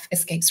which life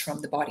escapes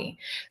from the body.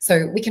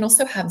 So we can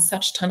also have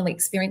such tunnel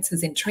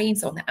experiences in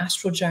dreams on the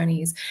astral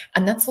journeys,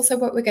 and that's also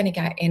what we're going to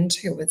get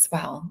into as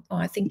well.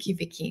 Oh, thank you,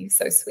 Vicky.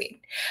 So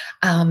sweet.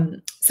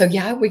 So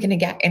yeah, we're going to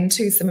get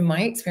into some of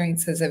my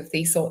experiences of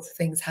these sorts of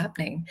things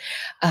happening.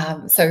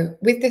 So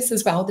with this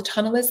as well, the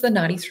tunnel is the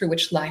nadi through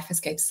which life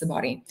escapes the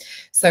body.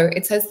 So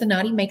it says the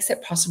nadi makes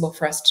it possible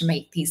for us to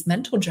make these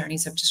mental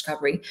journeys of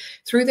discovery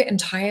through the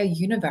entire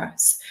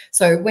universe.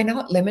 So we're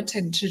not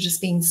limited to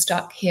just being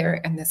stuck here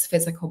in this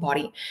physical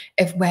body.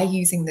 If we're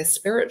using this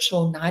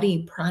spiritual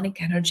nadi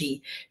pranic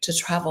energy to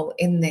travel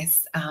in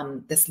this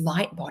this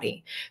light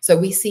body. So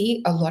we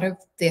see a lot of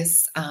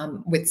this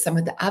with some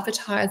of the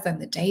avatars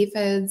and the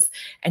devas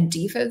and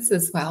divas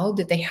as well,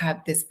 that they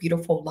have this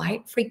beautiful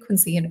light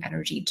frequency and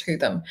energy to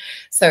them.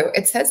 So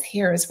it says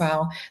here as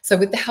well, so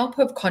with the help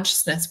of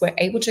consciousness, we're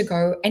able to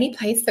go any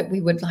place that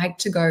we would like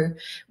to go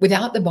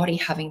without the body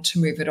having to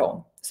move at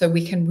all. So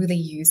we can really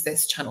use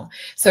this channel.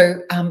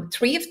 So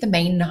three of the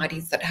main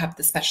nadis that have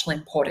the special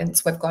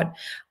importance, we've got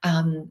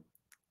Ida,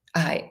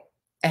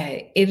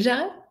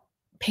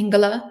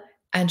 Pingala,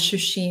 and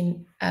Shushuma.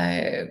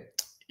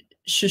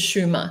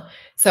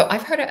 So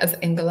I've heard it as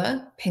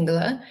Ingala,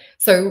 Pingala.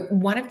 So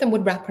one of them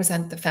would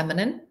represent the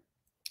feminine.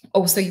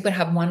 Also, you would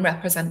have one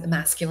represent the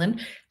masculine,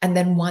 and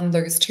then one,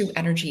 those two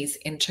energies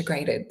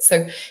integrated.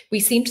 So we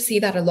seem to see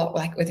that a lot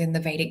like within the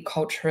Vedic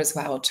culture as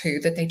well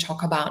too, that they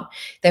talk about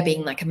there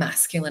being like a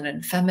masculine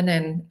and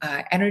feminine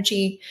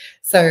energy.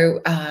 So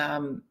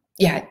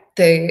yeah,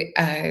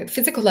 the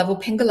physical level,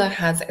 Pingala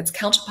has its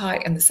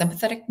counterpart in the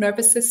sympathetic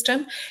nervous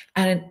system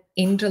and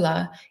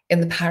Indala in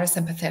the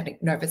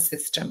parasympathetic nervous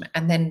system.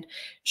 And then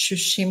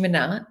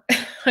Shushimana,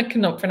 I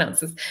cannot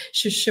pronounce this,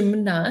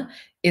 Shushimana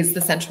is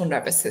the central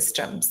nervous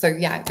system. So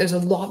yeah, there's a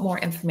lot more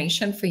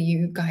information for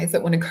you guys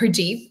that want to go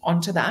deep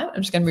onto that.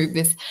 I'm just going to move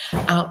this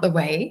out the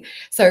way.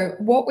 So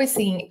what we're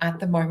seeing at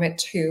the moment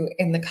too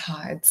in the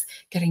cards,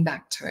 getting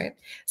back to it.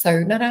 So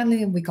not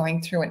only are we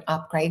going through an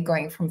upgrade,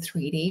 going from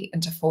 3D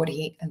into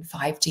 4D and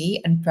 5D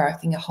and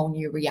birthing a whole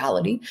new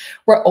reality,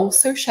 we're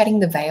also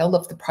shedding the veil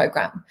of the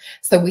program.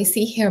 So we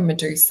see here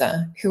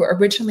Medusa, who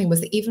originally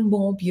was even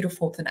more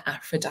beautiful than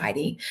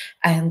Aphrodite,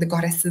 and the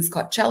goddesses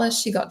got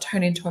jealous. She got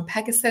turned into a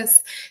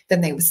Pegasus.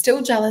 Then they were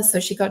still jealous, so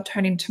she got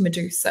turned into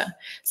Medusa.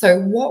 So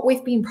what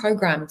we've been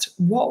programmed,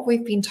 what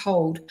we've been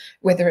told,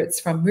 whether it's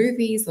from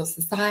movies or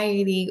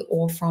society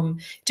or from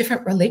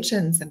different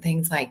religions and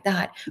things like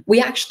that,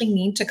 we actually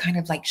need to kind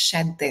of like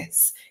shed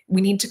this.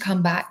 We need to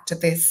come back to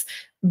this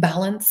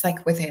balance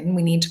like within.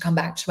 We need to come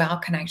back to our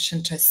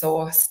connection to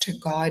source, to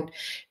God,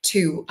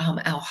 to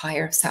our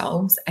higher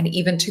selves, and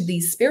even to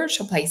these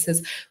spiritual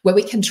places where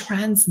we can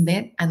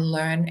transmit and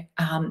learn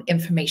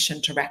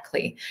information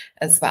directly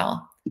as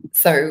well.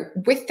 So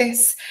with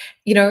this,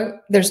 you know,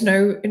 there's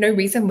no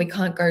reason we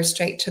can't go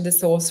straight to the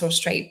source or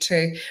straight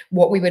to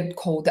what we would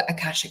call the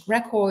Akashic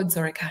records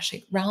or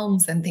Akashic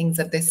realms and things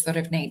of this sort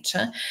of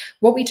nature.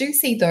 What we do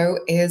see though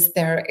is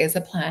there is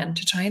a plan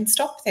to try and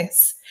stop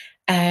this.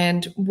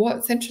 And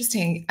what's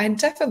interesting, and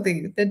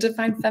definitely the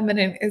divine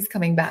feminine is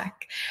coming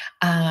back.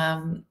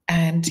 And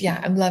yeah,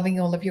 I'm loving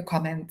all of your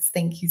comments.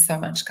 Thank you so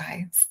much,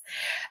 guys.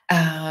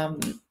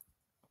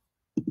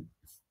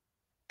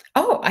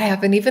 Oh, I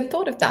haven't even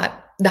thought of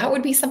that. That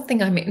would be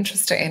something I'm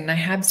interested in. I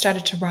have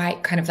started to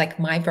write kind of like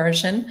my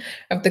version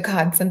of the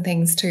cards and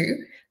things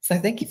too. So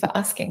thank you for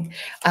asking.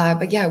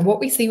 But yeah, what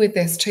we see with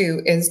this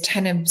too is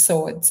 10 of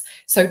swords.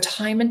 So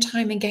time and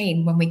time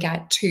again, when we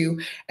get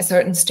to a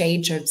certain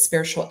stage of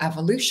spiritual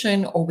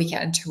evolution or we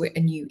get into a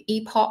new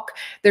epoch,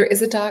 there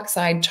is a dark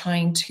side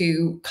trying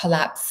to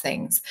collapse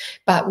things.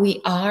 But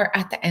we are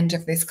at the end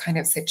of this kind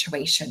of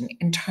situation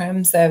in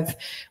terms of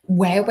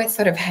where we're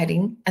sort of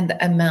heading and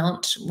the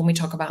amount, when we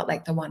talk about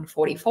like the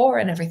 144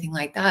 and everything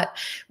like that,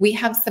 we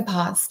have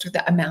surpassed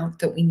the amount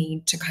that we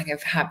need to kind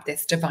of have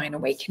this divine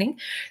awakening.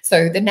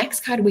 So the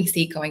next card we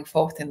see going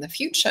forth in the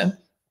future,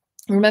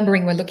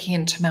 remembering we're looking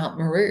into Mount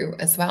Meru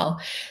as well.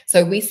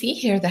 So we see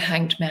here the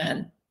Hanged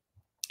Man.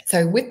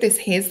 So with this,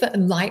 here's the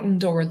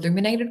enlightened or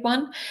illuminated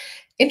one.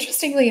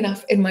 Interestingly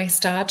enough, in my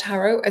star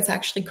tarot, it's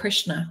actually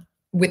Krishna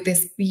with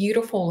this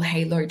beautiful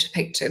halo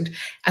depicted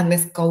and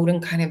this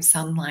golden kind of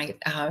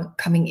sunlight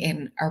coming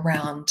in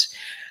around.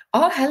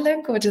 Oh,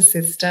 hello, gorgeous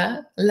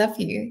sister. Love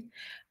you.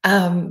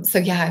 So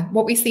yeah,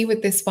 what we see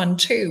with this one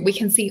too, we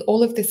can see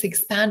all of this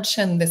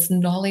expansion, this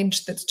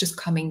knowledge that's just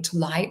coming to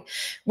light.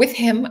 With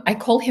him, I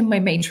call him my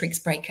matrix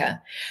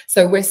breaker.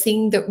 So we're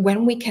seeing that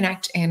when we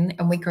connect in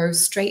and we go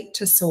straight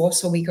to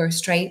source, or we go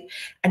straight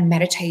and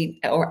meditate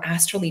or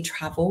astrally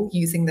travel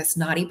using this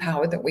nadi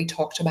power that we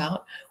talked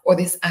about, or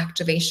this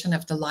activation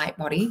of the light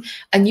body,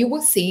 and you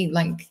will see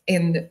like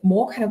in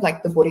more kind of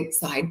like the Buddhic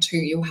side too,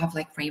 you'll have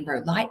like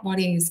rainbow light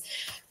bodies.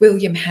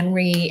 William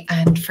Henry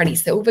and Freddie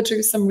Silver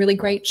do some really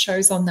great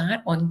shows on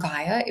that on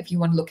Gaia if you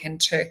want to look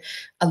into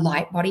a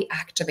light body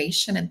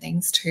activation and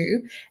things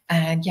too.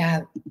 And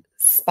yeah,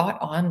 spot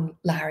on,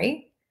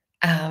 Larry.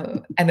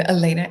 And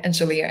Elena and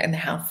Julia in the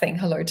house saying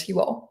hello to you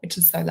all, which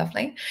is so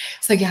lovely.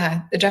 So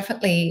yeah, there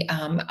definitely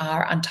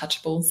are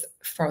untouchables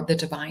for the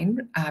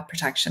divine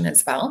protection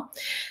as well.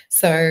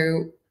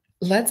 So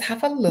let's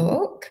have a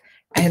look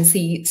and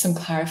see some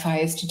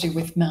clarifiers to do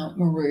with Mount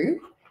Meru.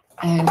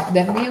 And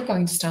then we are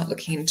going to start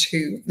looking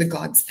into the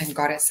gods and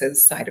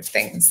goddesses side of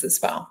things as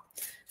well.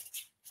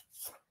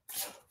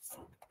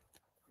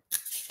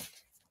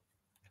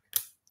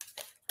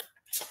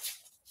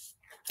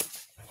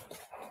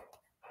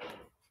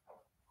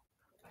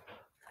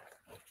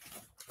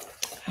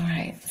 All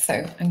right,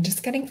 so I'm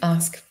just getting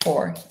asked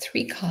for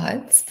 3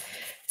 cards.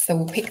 So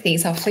we'll pick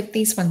these. I'll flick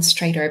these ones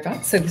straight over.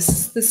 So this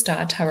is the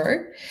Star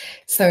Tarot.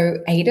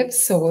 So 8 of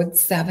Swords,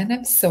 7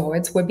 of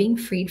Swords. We're being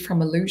freed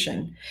from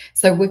illusion.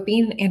 So we've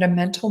been in a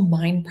mental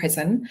mind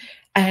prison.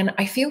 And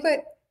I feel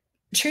that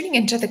tuning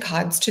into the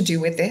cards to do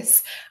with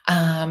this.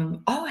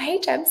 Oh, hey,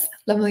 Debs.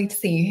 Lovely to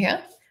see you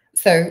here.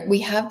 So we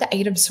have the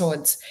 8 of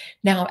Swords.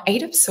 Now,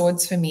 8 of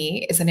Swords for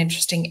me is an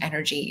interesting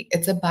energy.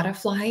 It's a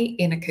butterfly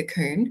in a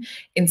cocoon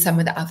in some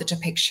of the other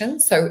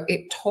depictions. So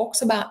it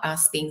talks about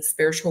us being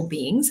spiritual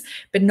beings,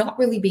 but not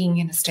really being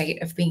in a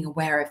state of being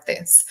aware of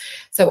this.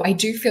 So I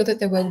do feel that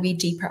there will be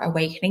deeper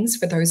awakenings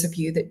for those of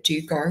you that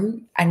do go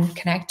and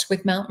connect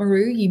with Mount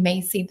Meru. You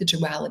may see the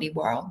duality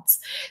worlds.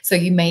 So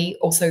you may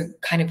also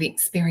kind of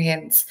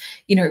experience,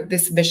 you know,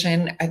 this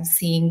vision of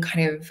seeing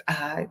kind of,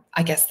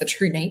 I guess, the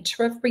true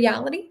nature of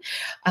reality.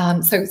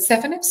 So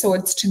 7 of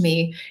Swords to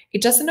me,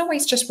 it doesn't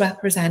always just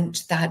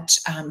represent that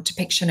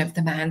depiction of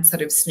the man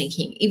sort of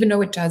sneaking, even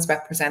though it does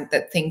represent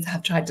that things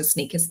have tried to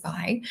sneak us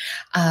by.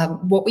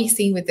 What we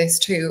see with this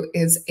too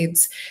is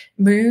it's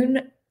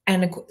moon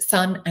and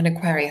sun and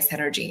Aquarius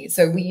energy.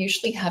 So we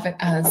usually have it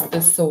as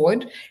the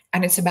sword,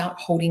 and it's about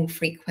holding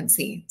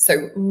frequency.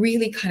 So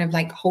really kind of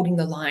like holding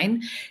the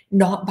line,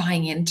 not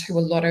buying into a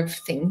lot of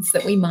things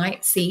that we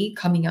might see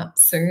coming up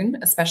soon,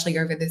 especially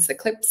over this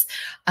eclipse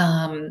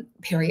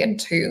period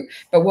too.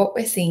 But what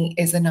we're seeing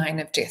is a 9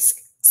 of disc.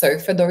 So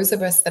for those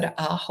of us that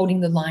are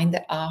holding the line,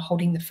 that are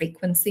holding the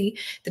frequency,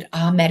 that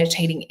are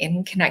meditating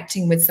in,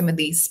 connecting with some of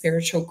these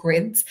spiritual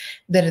grids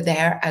that are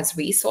there as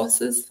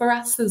resources for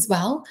us as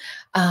well.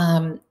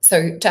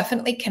 So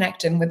definitely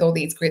connect in with all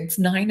these grids.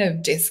 9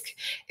 of disc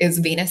is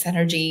Venus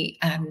energy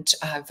and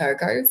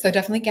Virgo. So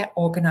definitely get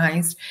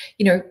organized,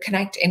 you know,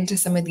 connect into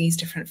some of these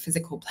different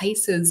physical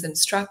places and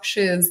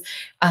structures,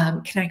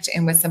 connect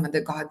in with some of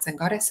the gods and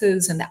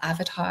goddesses and the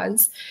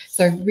avatars.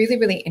 So really,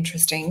 really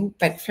interesting.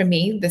 But for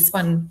me, this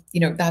one,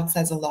 you know, that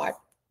says a lot.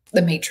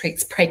 The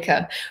matrix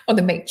breaker or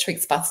the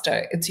matrix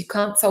buster. It's you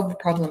can't solve a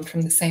problem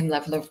from the same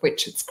level of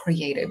which it's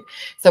created.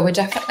 So we're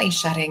definitely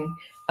shedding,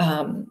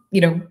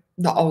 you know,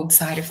 the old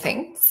side of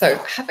things. So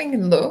having a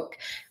look,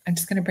 I'm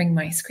just going to bring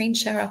my screen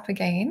share up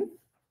again.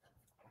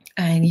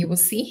 And you will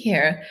see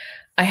here,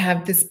 I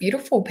have this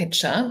beautiful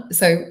picture.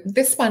 So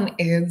this one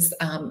is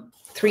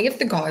 3 of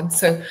the gods.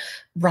 So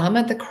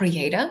Rama, the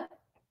creator,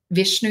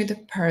 Vishnu,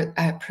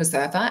 the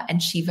preserver,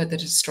 and Shiva, the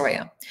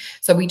destroyer.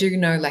 So we do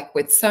know, like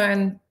with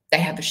CERN, they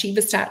have a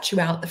Shiva statue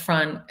out the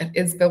front. It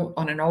is built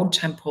on an old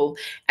temple.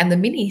 And the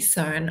mini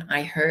CERN,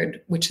 I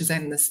heard, which is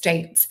in the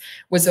States,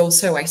 was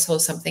also, I saw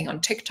something on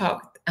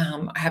TikTok.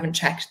 I haven't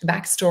checked the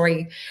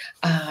backstory,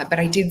 but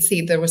I did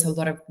see there was a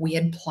lot of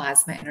weird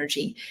plasma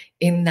energy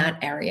in that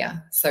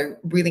area. So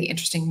really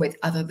interesting with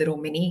other little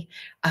mini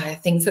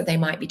things that they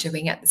might be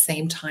doing at the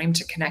same time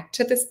to connect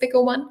to this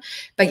bigger one.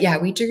 But yeah,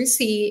 we do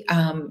see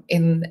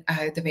in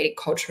the Vedic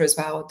culture as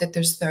well that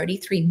there's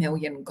 33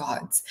 million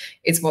gods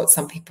is what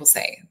some people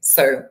say.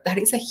 So that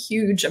is a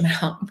huge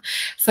amount.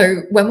 So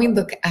when we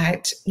look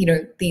at, you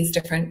know, these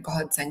different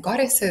gods and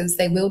goddesses,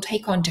 they will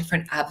take on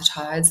different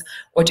avatars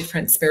or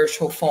different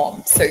spiritual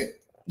forms. So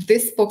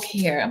this book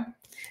here,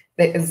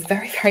 that is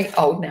very, very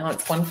old now.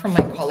 It's one from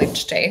my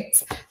college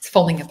days. It's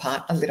falling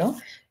apart a little.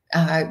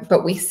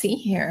 But we see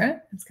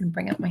here, I'm just going to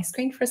bring up my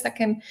screen for a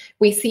second.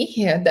 We see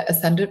here that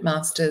Ascended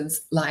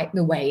Masters light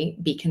the way,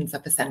 beacons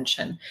of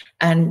ascension.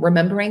 And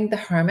remembering the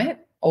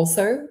Hermit,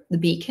 also the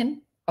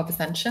beacon of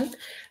ascension.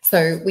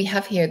 So we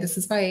have here, this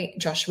is by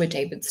Joshua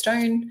David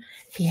Stone,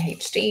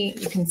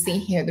 PhD. You can see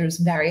here there's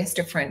various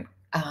different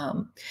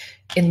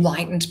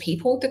enlightened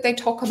people that they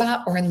talk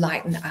about, or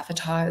enlightened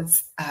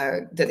avatars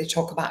that they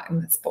talk about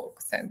in this book.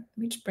 So let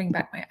me just bring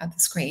back my other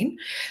screen.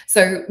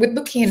 So with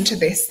looking into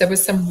this, there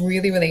was some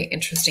really, really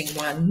interesting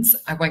ones.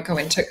 I won't go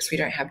into it because we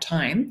don't have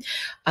time.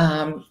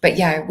 But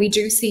yeah, we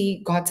do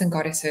see gods and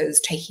goddesses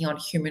taking on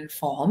human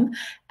form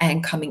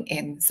and coming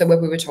in. So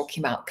when we were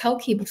talking about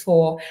Kalki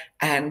before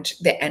and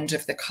the end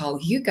of the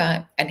Kali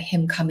Yuga and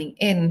him coming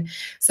in.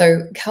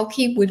 So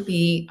Kalki would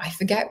be, I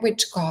forget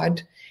which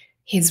god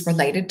he's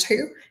related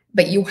to,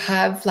 but you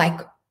have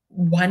like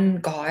one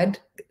god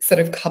sort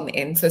of come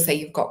in. So say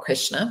you've got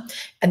Krishna,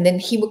 and then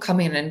he will come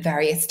in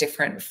various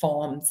different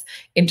forms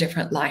in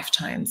different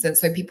lifetimes. And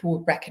so people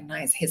will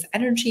recognize his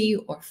energy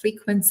or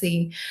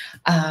frequency.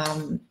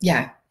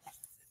 Yeah.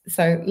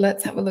 So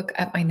let's have a look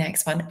at my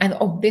next one. And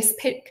this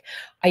pick,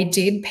 I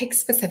did pick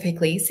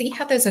specifically, see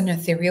how there's an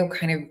ethereal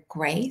kind of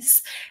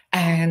grace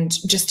and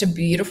just a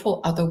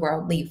beautiful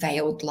otherworldly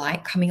veiled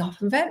light coming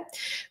off of it.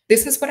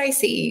 This is what I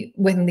see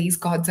when these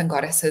gods and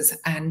goddesses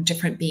and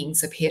different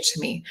beings appear to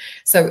me.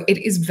 So it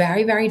is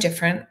very, very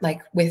different,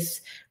 like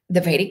with the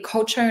Vedic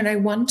culture. And I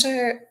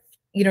wonder,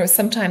 you know,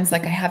 sometimes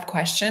like I have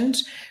questioned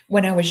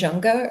when I was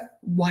younger,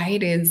 why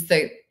it is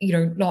that, you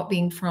know, not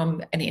being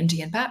from an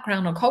Indian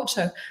background or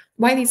culture,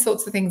 why these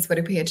sorts of things would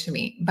appear to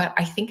me. But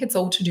I think it's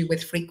all to do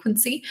with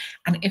frequency.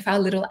 And if our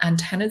little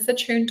antennas are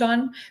tuned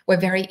on, we're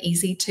very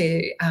easy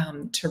to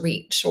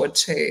reach or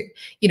to,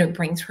 you know,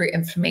 bring through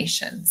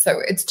information.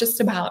 So it's just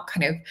about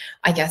kind of,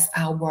 I guess,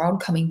 our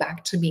world coming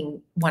back to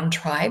being one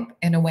tribe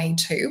in a way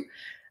too.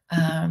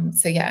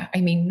 So yeah, I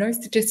mean, no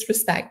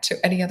disrespect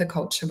to any other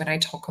culture when I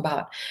talk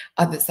about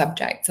other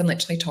subjects. I'm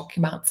literally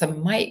talking about some of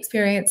my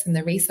experience in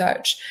the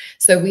research.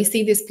 So we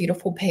see this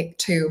beautiful pic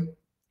too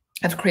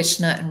of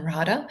Krishna and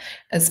Radha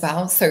as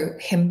well. So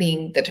him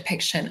being the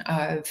depiction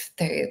of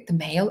the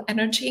male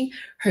energy,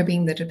 her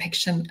being the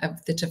depiction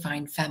of the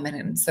divine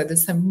feminine. So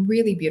there's some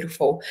really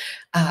beautiful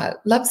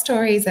love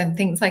stories and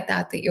things like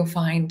that that you'll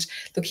find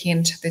looking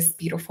into this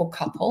beautiful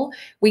couple.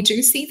 We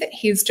do see that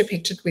he's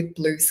depicted with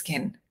blue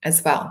skin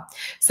as well.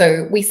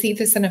 So we see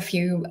this in a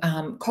few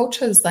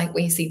cultures, like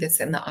we see this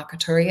in the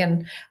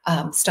Arcturian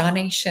star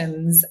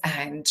nations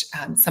and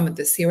some of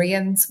the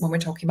Syrians when we're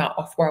talking about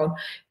off-world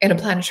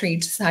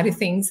interplanetary side of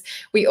things.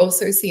 We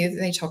also see that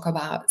they talk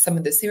about some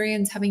of the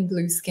Syrians having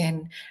blue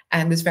skin,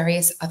 and there's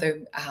various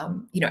other,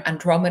 you know,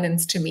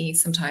 Andromedans. To me,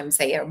 sometimes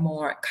they are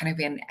more kind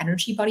of in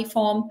energy body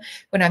form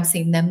when I'm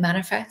seeing them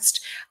manifest.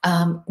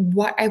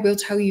 What I will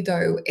tell you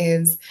though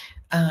is,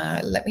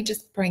 let me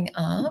just bring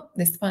up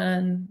this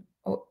one.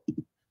 Oh,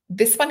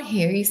 this one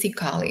here, you see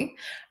Kali,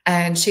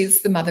 and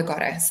she's the mother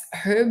goddess.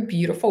 Her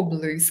beautiful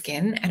blue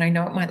skin, and I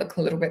know it might look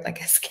a little bit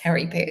like a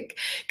scary pig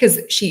because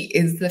she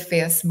is the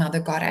fierce mother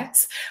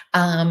goddess.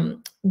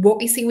 What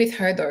we see with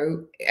her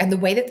though, and the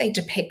way that they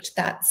depict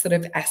that sort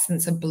of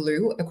essence of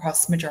blue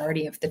across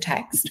majority of the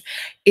text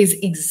is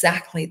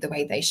exactly the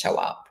way they show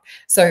up.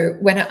 So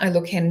when I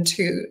look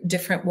into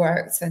different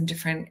works and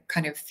different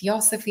kind of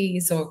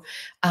theosophies or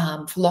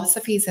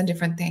philosophies and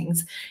different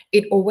things,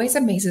 it always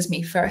amazes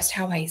me first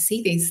how I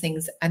see these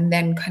things and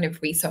then kind of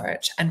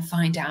research and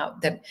find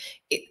out that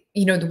it,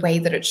 you know, the way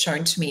that it's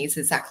shown to me is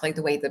exactly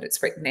the way that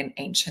it's written in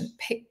ancient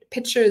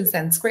pictures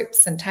and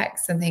scripts and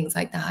texts and things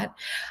like that.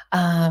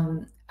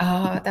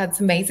 That's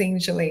amazing,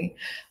 Julie.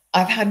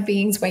 I've had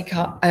beings wake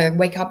up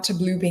to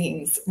blue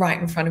beings right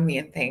in front of me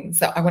and things.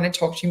 So I want to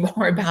talk to you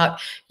more about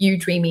you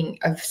dreaming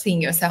of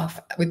seeing yourself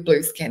with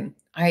blue skin.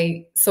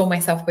 I saw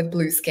myself with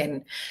blue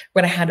skin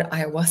when I had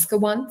ayahuasca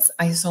once.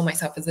 I saw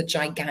myself as a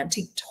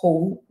gigantic,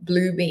 tall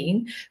blue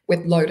being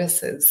with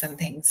lotuses and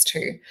things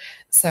too.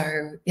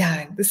 So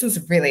yeah, this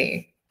is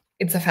really,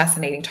 it's a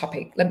fascinating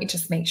topic. Let me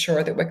just make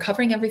sure that we're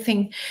covering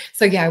everything.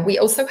 So yeah, we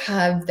also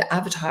have the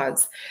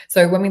avatars.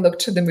 So when we look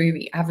to the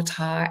movie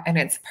Avatar, and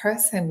it's a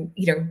person,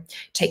 you know,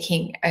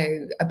 taking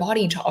a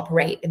body to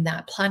operate in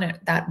that planet,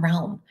 that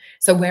realm.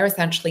 So we're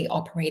essentially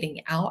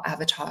operating our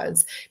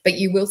avatars, but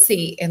you will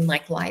see in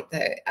like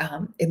the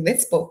in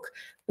this book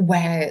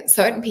where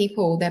certain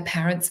people, their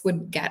parents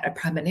would get a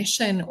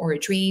premonition or a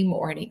dream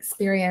or an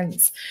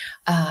experience.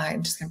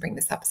 I'm just going to bring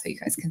this up so you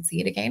guys can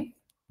see it again.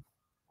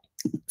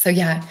 So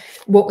yeah,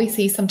 what we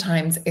see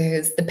sometimes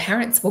is the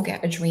parents will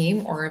get a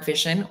dream or a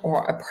vision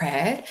or a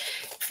prayer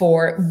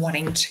for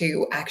wanting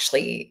to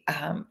actually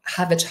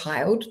have a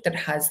child that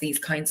has these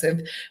kinds of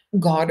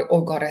god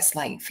or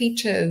goddess-like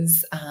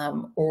features,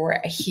 or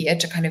here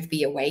to kind of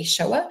be a way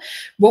shower.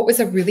 What was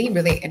a really,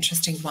 really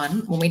interesting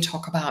one when we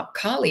talk about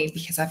Kali,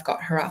 because I've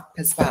got her up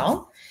as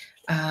well.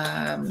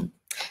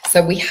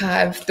 So we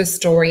have the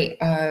story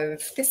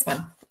of this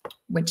one,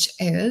 which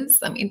is,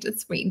 let me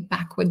just read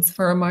backwards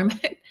for a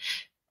moment.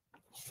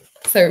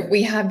 So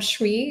we have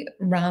Sri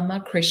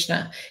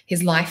Ramakrishna,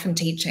 his life and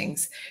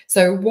teachings.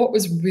 So what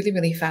was really,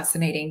 really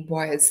fascinating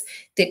was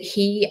that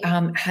he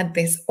had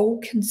this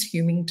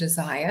all-consuming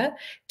desire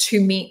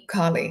to meet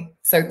Kali,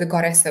 so the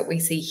goddess that we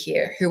see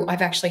here, who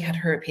I've actually had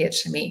her appear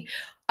to me.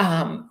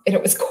 And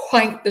it was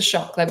quite the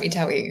shock, let me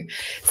tell you.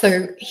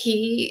 So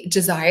he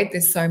desired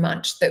this so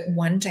much that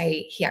one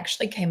day he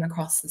actually came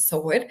across the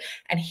sword,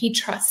 and he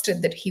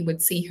trusted that he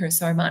would see her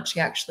so much. He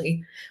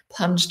actually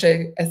plunged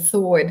a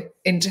sword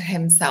into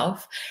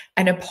himself.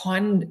 And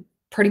upon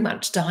pretty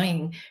much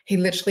dying, he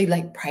literally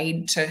like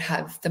prayed to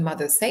have the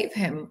mother save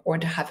him or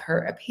to have her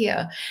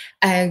appear.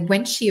 And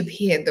when she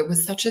appeared, there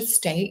was such a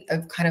state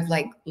of kind of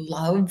like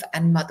love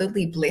and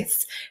motherly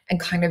bliss and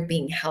kind of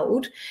being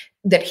held,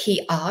 that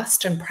he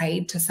asked and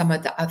prayed to some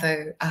of the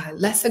other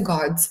lesser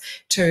gods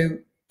to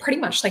pretty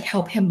much like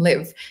help him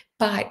live,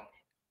 but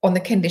on the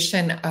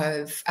condition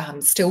of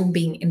still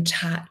being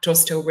intact or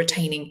still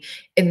retaining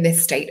in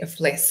this state of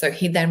bliss. So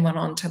he then went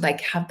on to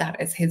like have that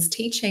as his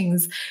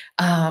teachings.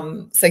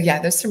 So yeah,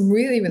 there's some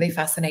really, really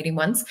fascinating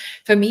ones.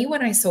 For me,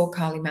 when I saw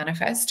Kali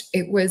manifest,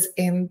 it was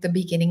in the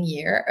beginning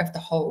year of the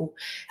whole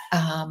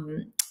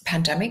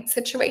pandemic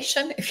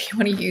situation, if you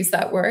want to use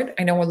that word.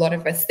 I know a lot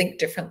of us think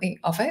differently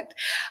of it.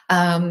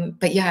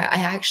 But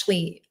yeah,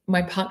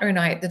 my partner and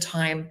I at the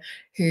time,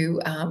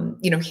 who,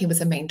 he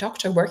was a main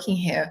doctor working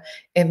here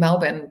in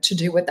Melbourne to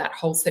do with that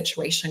whole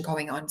situation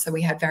going on. So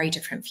we had very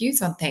different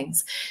views on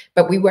things,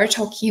 but we were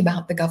talking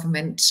about the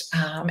government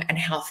and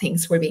how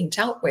things were being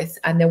dealt with.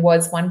 And there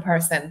was one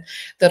person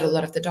that a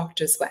lot of the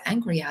doctors were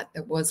angry at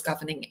that was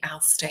governing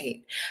our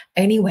state.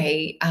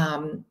 Anyway,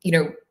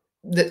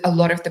 a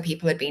lot of the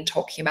people had been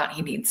talking about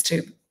he needs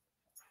to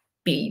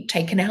be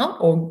taken out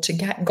or to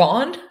get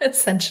gone,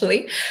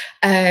 essentially.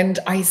 And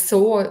I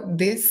saw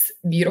this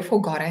beautiful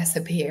goddess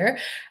appear,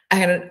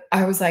 and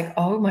I was like,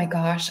 oh my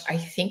gosh, I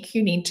think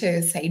you need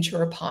to sage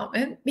your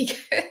apartment,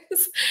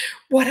 because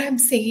what I'm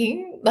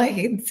seeing, like,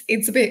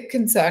 it's a bit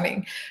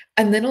concerning.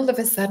 And then all of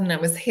a sudden I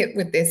was hit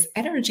with this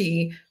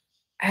energy.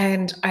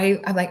 And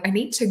I'm like, I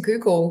need to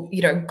Google,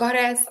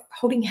 goddess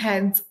holding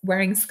heads,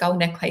 wearing skull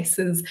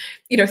necklaces,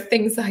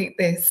 things like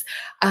this.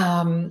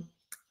 And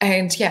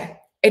yeah,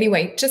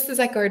 anyway, just as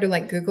I go to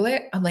like Google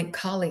it, I'm like,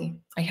 Kali,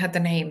 I had the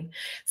name.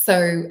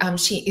 So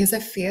she is a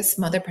fierce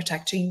mother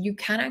protector. You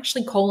can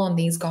actually call on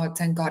these gods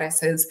and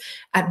goddesses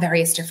at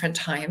various different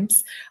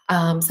times.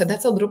 So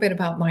that's a little bit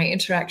about my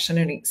interaction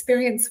and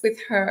experience with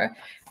her.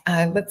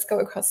 Let's go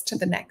across to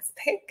the next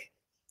pic.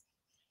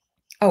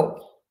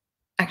 Oh,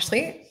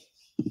 actually,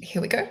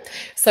 here we go.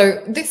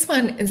 So this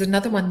one is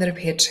another one that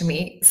appeared to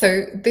me.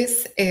 So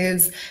this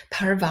is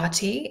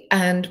Parvati,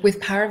 and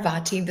with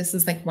Parvati, this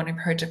is like one of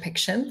her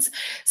depictions.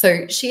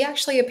 So she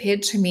actually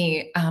appeared to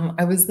me.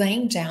 I was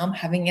laying down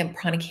having a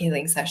pranic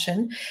healing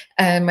session,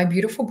 and my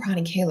beautiful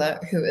pranic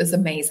healer, who is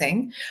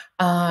amazing,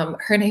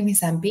 her name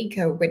is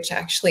Ambika, which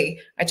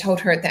actually I told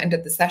her at the end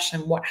of the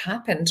session what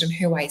happened and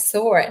who I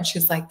saw, and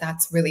she's like,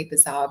 that's really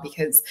bizarre,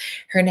 because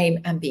her name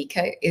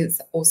Ambika is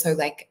also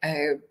like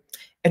a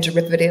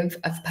derivative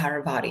of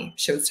Parvati,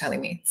 she was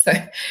telling me. So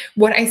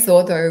what I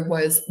saw though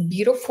was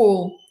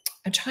beautiful.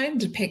 I try and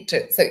depict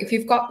it. So if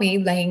you've got me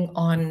laying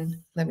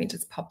on, let me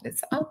just pop this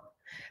up.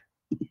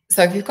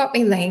 So if you've got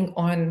me laying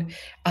on,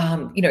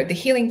 the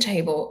healing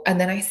table,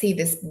 and then I see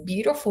this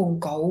beautiful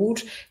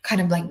gold kind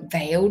of like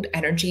veiled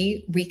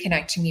energy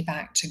reconnecting me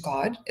back to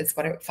God is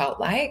what it felt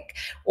like,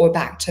 or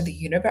back to the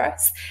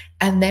universe.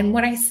 And then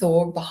what I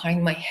saw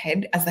behind my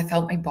head as I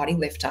felt my body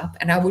lift up,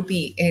 and I would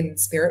be in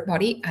spirit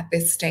body at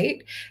this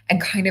state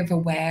and kind of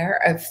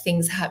aware of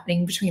things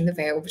happening between the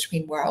veil,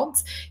 between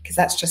worlds, because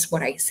that's just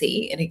what I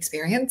see and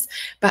experience.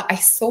 But I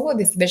saw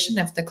this vision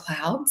of the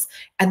clouds.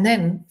 And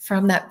then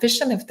from that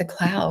vision of the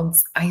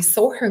clouds, I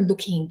saw her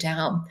looking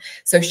down.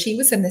 So she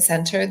was in the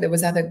center. There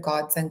was other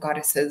gods and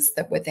goddesses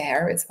that were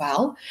there as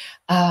well.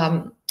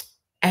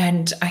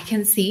 And I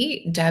can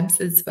see Debs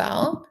as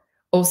well,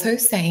 also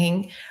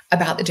saying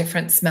about the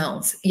different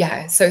smells.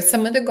 Yeah, so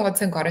some of the gods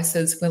and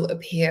goddesses will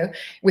appear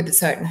with a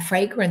certain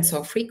fragrance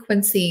or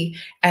frequency,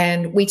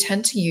 and we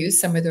tend to use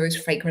some of those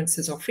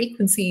fragrances or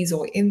frequencies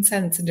or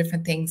incense and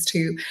different things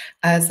to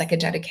as like a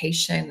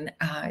dedication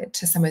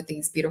to some of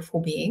these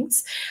beautiful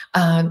beings.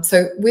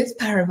 So with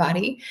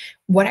Parvati,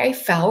 what I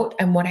felt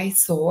and what I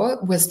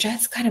saw was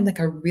just kind of like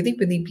a really,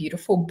 really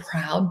beautiful,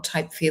 proud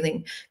type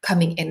feeling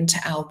coming into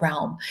our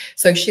realm.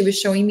 So she was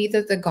showing me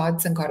that the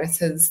gods and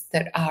goddesses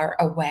that are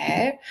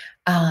aware,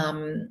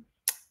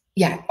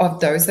 of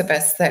those of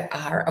us that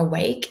are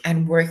awake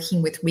and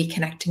working with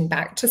reconnecting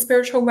back to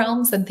spiritual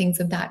realms and things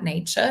of that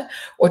nature,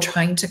 or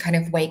trying to kind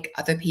of wake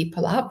other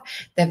people up,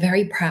 they're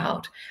very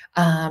proud.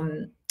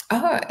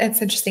 Oh,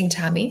 it's interesting,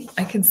 Tammy.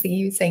 I can see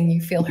you saying you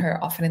feel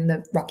her often in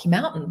the Rocky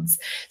Mountains.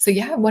 So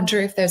yeah, I wonder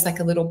if there's like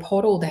a little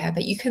portal there,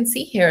 but you can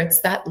see here, it's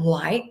that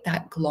light,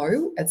 that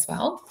glow as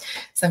well.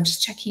 So I'm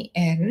just checking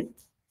in.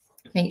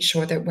 make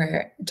sure that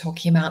we're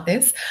talking about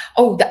this.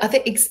 Oh, the other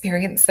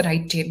experience that I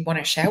did want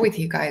to share with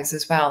you guys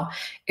as well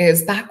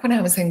is back when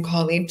I was in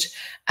college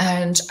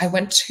and I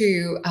went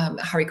to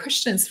Hare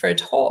Krishna's for a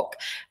talk.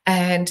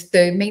 And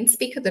the main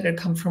speaker that had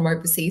come from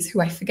overseas,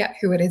 who I forget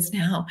who it is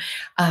now,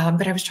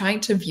 but I was trying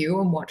to view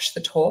and watch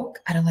the talk.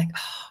 And I'm like,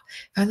 oh,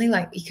 if only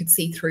like you could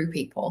see through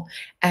people.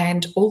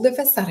 And all of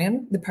a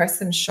sudden, the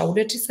person's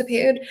shoulder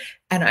disappeared.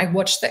 And I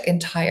watched the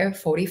entire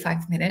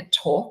 45-minute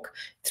talk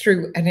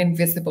through an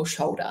invisible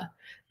shoulder.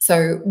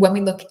 So when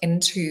we look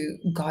into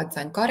gods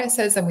and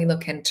goddesses and we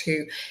look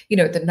into, you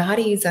know, the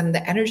nadis and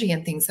the energy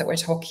and things that we're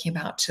talking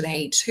about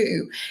today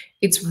too,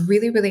 it's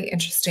really, really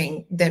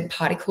interesting that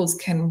particles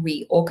can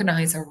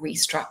reorganize or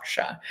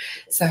restructure.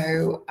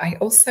 So I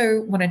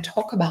also want to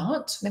talk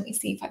about, let me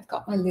see if I've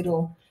got my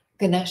little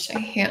Ganesha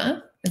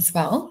here as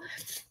well.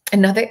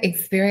 Another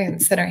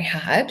experience that I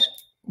had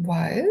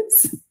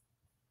was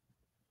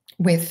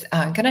with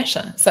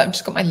Ganesha. So I've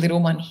just got my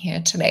little one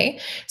here today.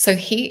 So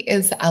he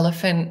is the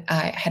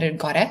elephant-headed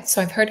goddess.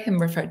 So I've heard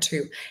him referred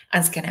to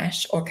as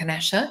Ganesh or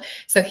Ganesha.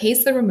 So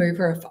he's the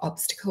remover of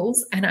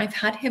obstacles. And I've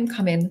had him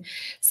come in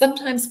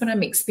sometimes when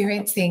I'm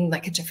experiencing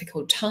like a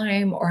difficult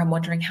time or I'm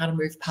wondering how to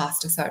move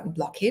past a certain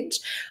blockage.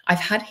 I've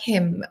had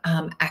him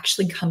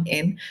actually come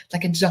in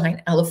like a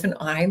giant elephant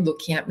eye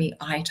looking at me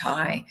eye to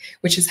eye,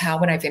 which is how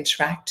when I've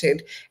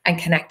interacted and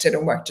connected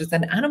and worked as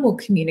an animal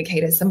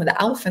communicator, some of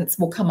the elephants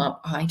will come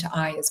up eye to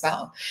eye as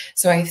well.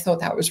 So I thought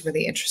that was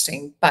really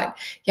interesting. But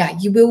yeah,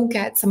 you will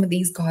get some of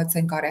these gods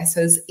and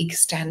goddesses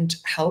extend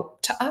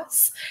help to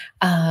us.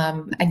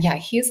 And yeah,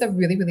 he's a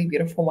really, really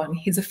beautiful one.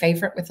 He's a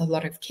favorite with a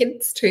lot of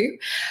kids too,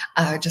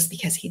 just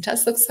because he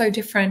does look so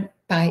different.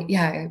 But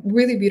yeah,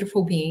 really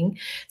beautiful being.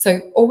 So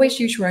always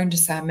use your own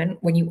discernment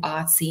when you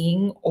are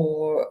seeing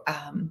or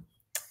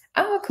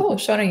oh, cool.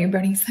 Shauna, you're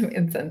burning some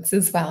incense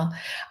as well.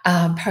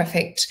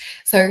 Perfect.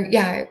 So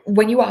yeah,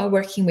 when you are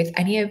working with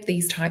any of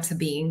these types of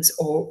beings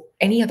or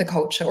any other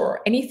culture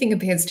or anything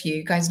appears to you,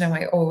 you guys know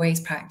I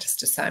always practice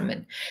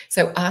discernment.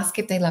 So ask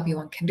if they love you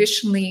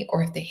unconditionally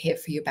or if they're here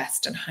for your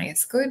best and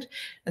highest good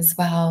as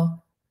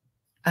well.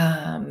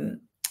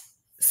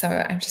 So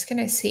I'm just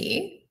going to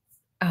see.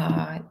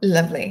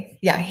 Lovely.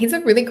 Yeah, he's a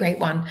really great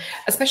one,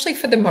 especially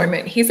for the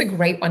moment. He's a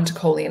great one to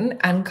call in,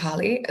 and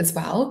Kali as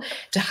well,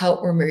 to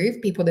help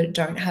remove people that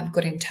don't have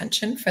good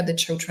intention for the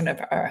children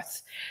of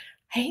Earth.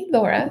 Hey,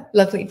 Laura,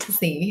 lovely to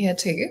see you here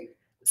too.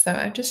 So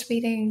I'm just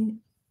reading,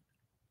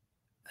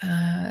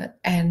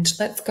 and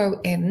let's go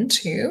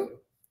into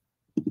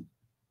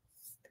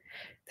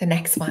the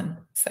next one.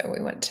 So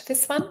we went to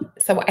this one.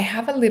 So I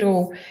have a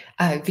little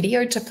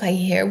video to play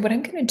here. What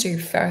I'm going to do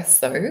first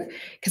though,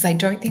 because I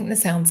don't think the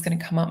sound's going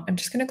to come up, I'm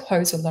just going to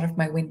close a lot of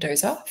my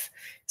windows off.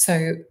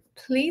 So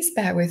please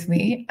bear with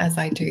me as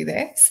I do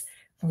this.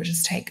 I will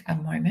just take a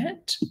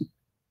moment.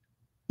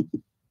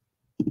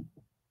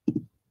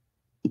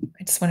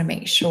 I just want to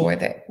make sure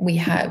that we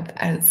have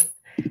as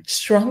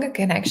strong a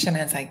connection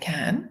as I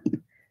can.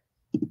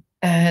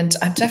 And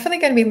I'm definitely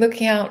going to be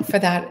looking out for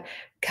that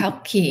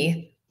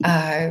Kalki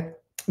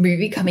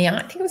movie coming out.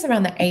 I think it was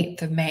around the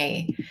 8th of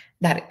May,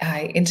 that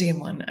Indian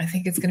one. I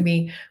think it's going to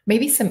be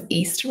maybe some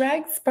Easter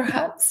eggs,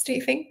 perhaps. Do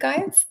you think,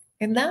 guys,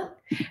 in that?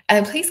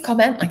 And please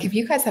comment, like if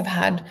you guys have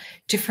had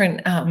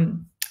different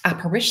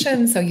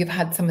apparitions or you've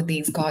had some of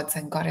these gods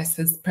and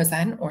goddesses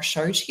present or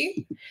show to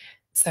you.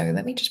 So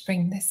let me just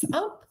bring this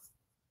up.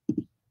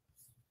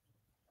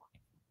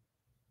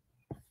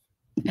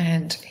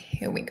 And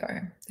here we go.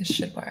 This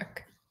should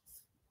work.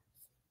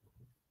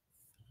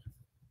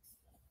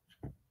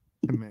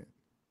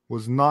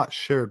 Was not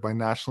shared by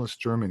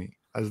nationalist Germany,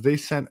 as they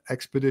sent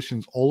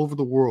expeditions all over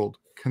the world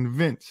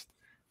convinced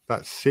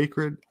that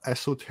sacred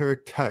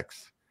esoteric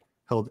texts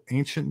held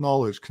ancient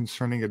knowledge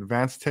concerning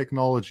advanced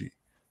technology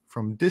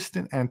from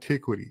distant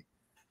antiquity,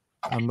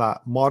 and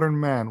that modern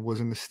man was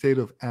in a state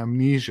of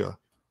amnesia.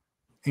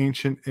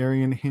 Ancient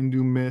Aryan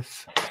Hindu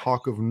myths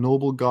talk of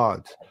noble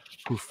gods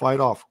who fight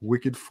off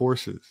wicked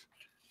forces,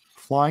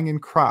 flying in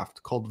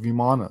craft called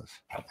Vimanas,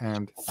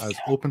 and, as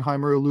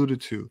Oppenheimer alluded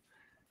to,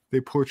 they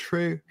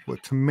portray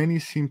what to many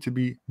seemed to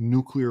be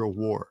nuclear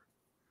war.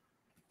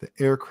 The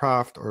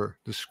aircraft are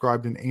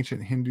described in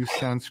ancient Hindu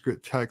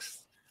Sanskrit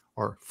texts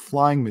are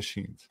flying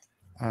machines,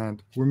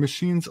 and were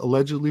machines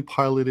allegedly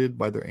piloted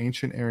by their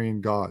ancient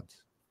Aryan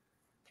gods.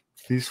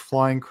 These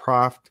flying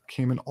craft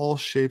came in all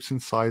shapes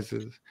and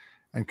sizes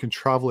and could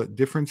travel at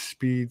different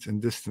speeds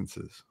and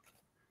distances.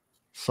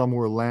 Some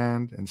were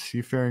land and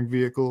seafaring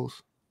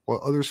vehicles,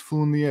 while others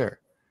flew in the air,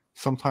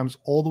 sometimes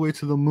all the way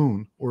to the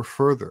moon or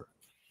further.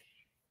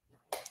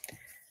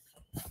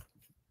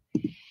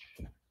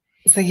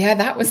 So yeah,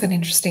 that was an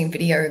interesting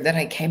video that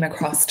I came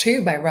across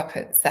too by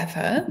Rupert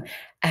Zephyr.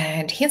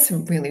 And he has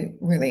some really,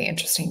 really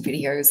interesting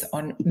videos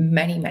on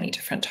many, many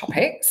different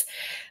topics.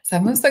 So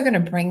I'm also going to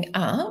bring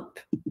up,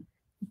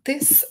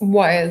 this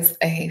was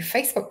a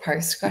Facebook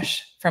post,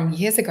 gosh, from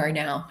years ago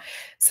now.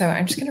 So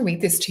I'm just going to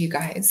read this to you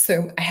guys.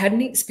 So I had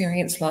an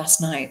experience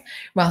last night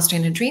whilst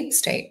in a dream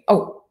state.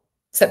 Oh,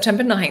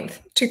 September 9th,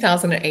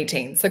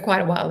 2018, so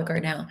quite a while ago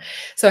now.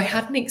 So I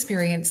had an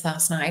experience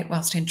last night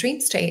whilst in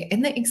dream state.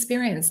 In the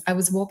experience, I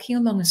was walking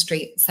along a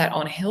street set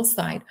on a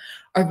hillside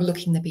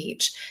overlooking the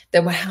beach.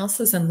 There were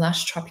houses and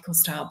lush tropical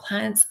style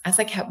plants. As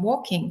I kept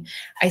walking,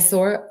 I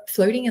saw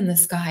floating in the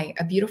sky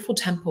a beautiful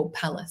temple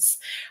palace,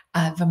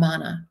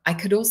 Vimana. I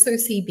could also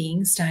see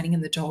beings standing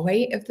in the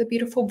doorway of the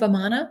beautiful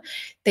Vimana.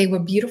 They were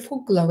beautiful,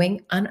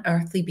 glowing,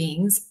 unearthly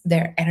beings.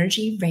 Their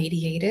energy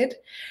radiated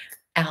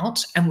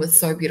out and was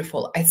so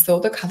beautiful. I saw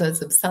the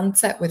colors of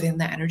sunset within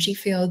the energy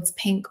fields: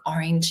 pink,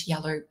 orange,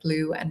 yellow,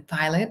 blue, and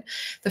violet.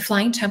 The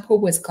flying temple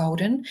was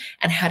golden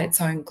and had its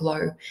own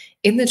glow.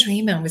 In the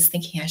dream, I was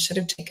thinking I should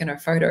have taken a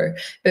photo,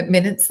 but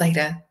minutes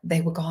later,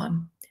 they were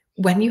gone.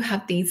 When you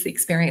have these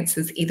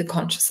experiences, either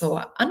conscious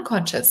or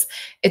unconscious,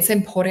 it's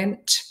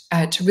important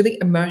to really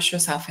immerse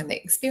yourself in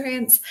the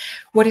experience.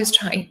 What is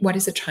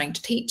it trying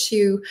to teach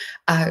you?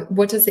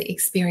 What does the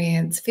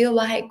experience feel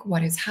like?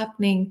 What is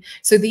happening?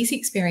 So these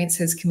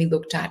experiences can be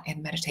looked at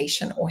in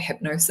meditation or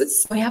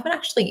hypnosis. So I haven't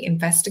actually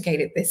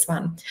investigated this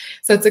one.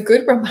 So it's a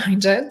good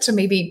reminder to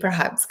maybe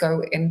perhaps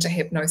go into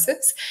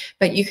hypnosis.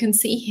 But you can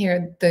see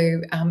here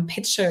the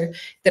picture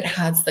that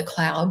has the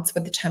clouds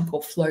with the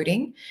temple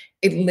floating.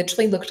 It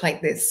literally looked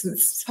like this.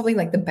 It's probably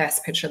like the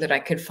best picture that I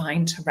could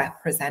find to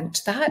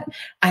represent that.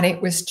 And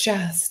it was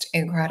just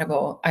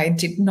incredible. I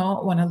did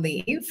not want to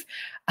leave.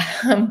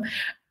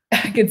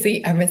 I could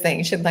see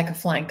everything. She had like a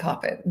flying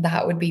carpet.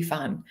 That would be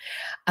fun.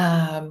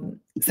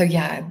 So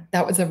yeah,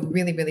 that was a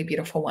really, really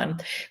beautiful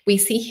one. We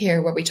see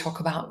here where we talk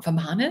about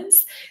Vimanas.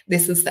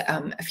 This is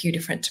a few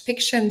different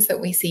depictions that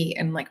we see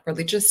in like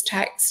religious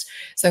texts.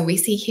 So we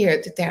see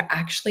here that they're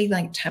actually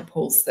like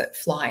temples that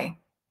fly.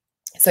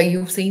 So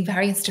you'll see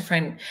various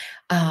different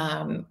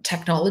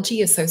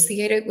technology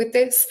associated with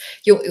this.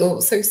 You'll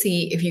also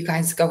see, if you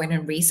guys go in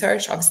and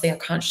research, obviously I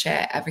can't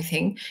share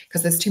everything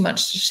because there's too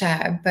much to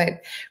share,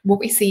 but what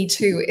we see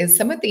too is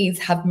some of these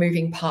have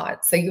moving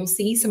parts. So you'll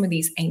see some of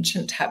these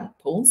ancient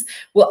temples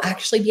will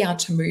actually be able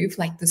to move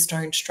like the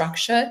stone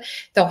structure.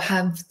 They'll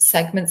have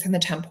segments in the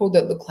temple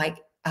that look like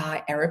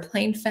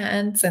airplane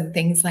fans and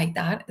things like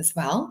that as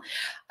well.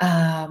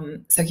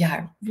 So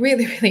yeah,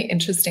 really, really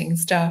interesting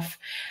stuff.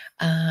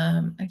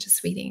 I'm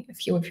just reading a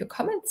few of your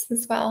comments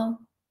as well.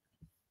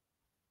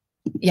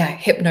 Yeah,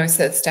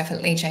 hypnosis,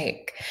 definitely,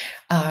 Jake.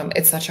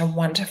 It's such a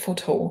wonderful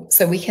tool.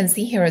 So we can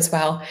see here as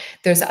well,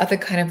 there's other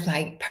kind of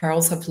like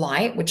pearls of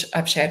light, which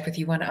I've shared with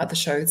you on other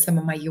shows, some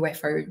of my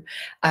UFO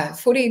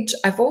footage.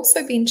 I've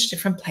also been to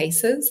different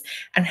places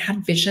and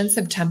had visions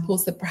of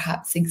temples that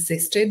perhaps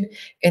existed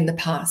in the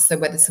past. So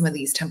whether some of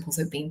these temples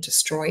have been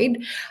destroyed.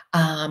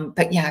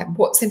 But yeah,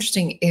 what's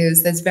interesting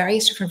is there's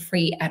various different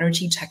free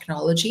energy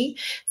technology.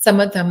 Some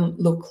of them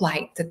look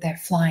like that they're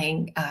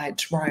flying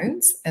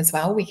drones as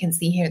well. We can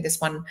see here, this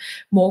one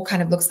more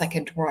kind of looks like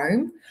a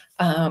drone.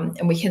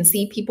 And we can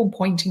see people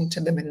pointing to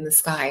them in the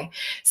sky.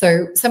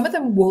 So some of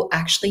them will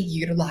actually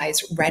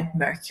utilize red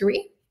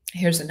mercury.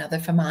 Here's another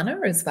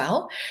Vimana as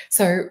well.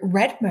 So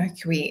red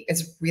mercury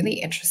is really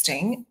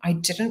interesting. I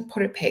didn't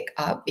put a pic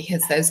up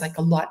because there's like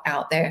a lot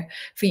out there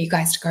for you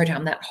guys to go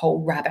down that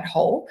whole rabbit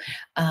hole.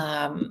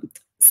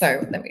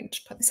 So let me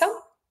just put this up.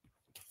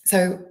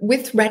 So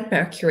with red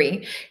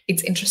mercury,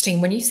 it's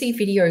interesting. When you see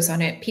videos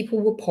on it, people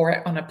will pour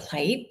it on a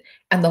plate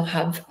and they'll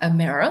have a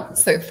mirror.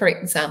 So for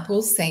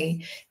example,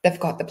 say they've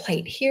got the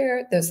plate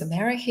here, there's a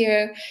mirror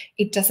here.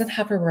 It doesn't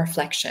have a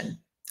reflection,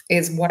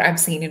 is what I've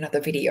seen in other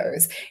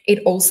videos. It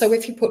also,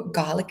 if you put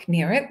garlic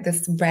near it,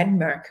 this red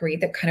mercury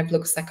that kind of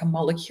looks like a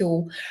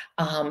molecule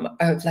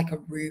of like a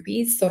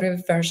ruby sort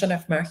of version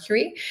of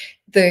mercury,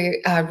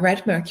 the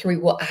red mercury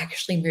will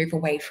actually move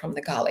away from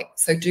the garlic.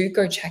 So do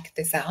go check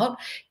this out.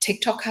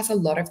 TikTok has a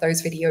lot of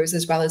those videos,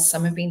 as well as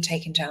some have been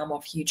taken down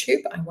off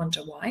YouTube. I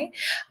wonder why.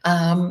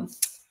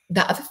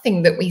 The other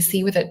thing that we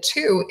see with it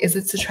too is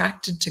it's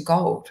attracted to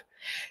gold.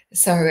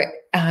 So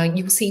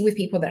you'll see with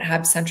people that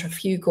have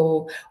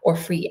centrifugal or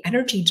free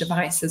energy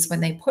devices,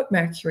 when they put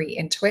mercury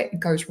into it, it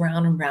goes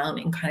round and round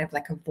in kind of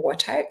like a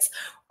vortex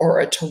or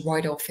a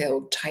toroidal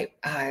field type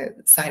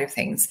side of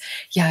things.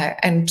 Yeah,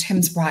 and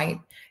Tim's right.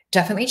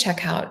 Definitely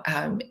check out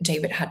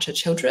David Hatcher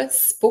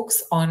Childress'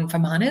 books on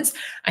Vimanas.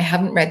 I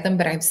haven't read them,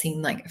 but I've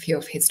seen like a few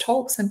of his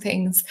talks and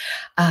things.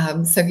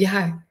 So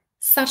yeah,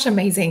 such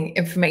amazing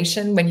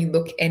information when you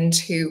look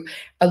into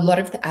a lot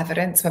of the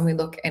evidence, when we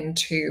look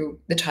into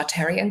the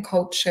Tartarian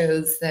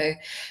cultures, the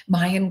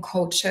Mayan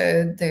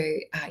culture,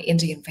 the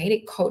Indian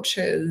Vedic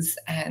cultures,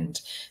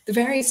 and the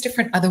various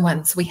different other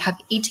ones. We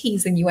have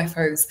ETs and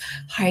UFOs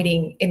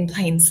hiding in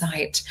plain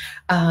sight.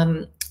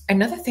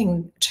 Another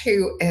thing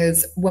too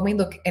is when we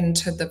look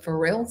into the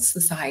Viril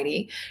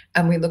Society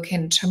and we look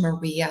into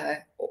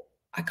Maria,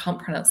 I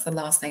can't pronounce the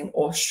last name,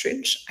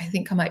 Ostrich. I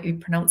think I might be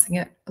pronouncing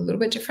it a little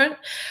bit different.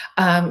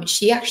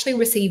 She actually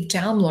received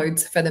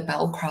downloads for the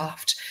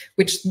Bellcraft,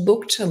 which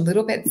looked a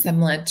little bit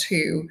similar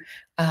to,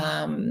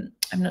 I'm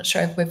not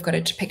sure if we've got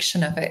a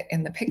depiction of it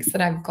in the pics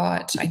that I've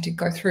got. I did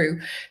go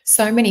through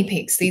so many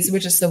pics. These were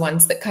just the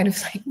ones that kind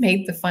of like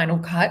made the final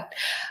cut.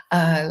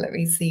 Let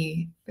me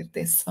see with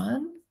this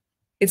one.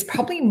 It's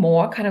probably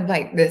more kind of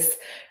like this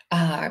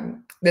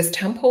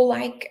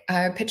temple-like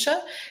picture.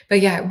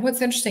 But yeah,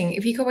 what's interesting,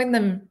 if you go in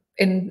them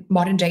in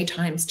modern day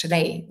times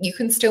today, you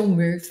can still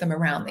move them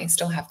around. They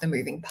still have the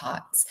moving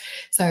parts.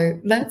 So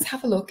let's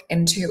have a look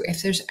into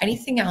if there's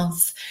anything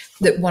else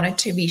that wanted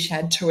to be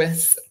shared to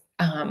us,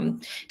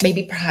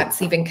 maybe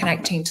perhaps even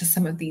connecting to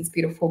some of these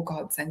beautiful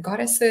gods and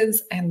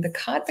goddesses. And the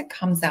card that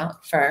comes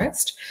out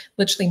first,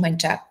 literally my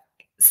deck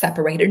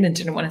separated and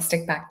didn't want to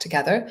stick back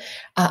together.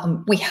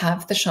 We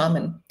have the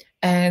shaman.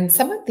 And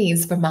some of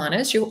these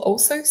Vimanas, you'll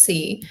also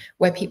see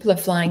where people are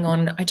flying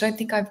on. I don't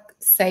think I've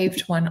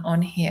saved one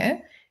on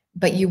here,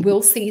 but you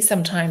will see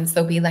sometimes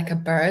there'll be like a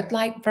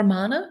bird-like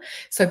Vimana.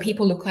 So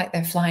people look like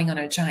they're flying on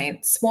a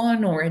giant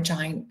swan or a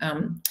giant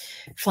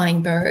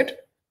flying bird.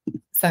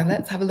 So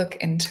let's have a look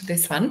into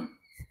this one.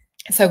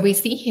 So we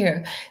see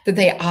here that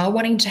they are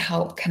wanting to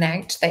help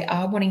connect. They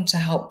are wanting to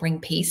help bring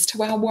peace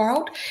to our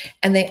world,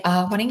 and they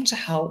are wanting to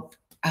help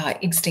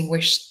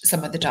extinguish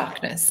some of the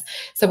darkness.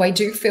 So I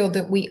do feel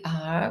that we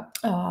are,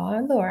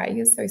 oh, Laura,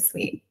 you're so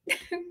sweet.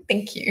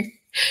 Thank you.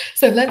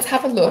 So let's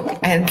have a look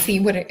and see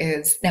what it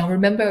is. Now,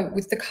 remember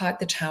with the card,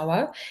 the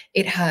Tower,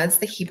 it has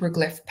the Hebrew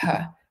glyph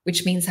per,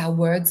 which means our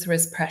words are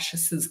as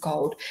precious as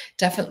gold.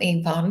 Definitely,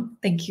 Yvonne,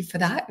 thank you for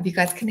that. If you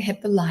guys can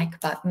hit the like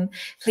button,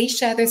 please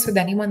share this with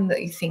anyone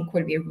that you think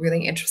would be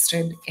really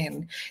interested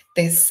in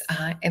this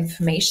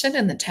information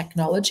and the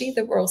technology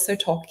that we're also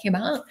talking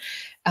about.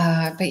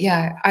 But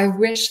yeah, I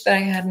wish that I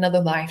had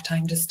another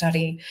lifetime to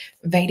study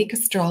Vedic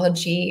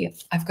astrology.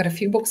 I've got a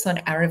few books on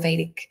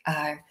Ayurvedic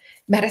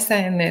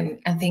medicine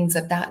and things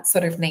of that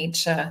sort of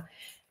nature.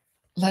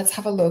 Let's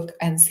have a look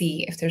and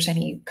see if there's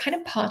any kind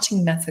of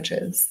parting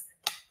messages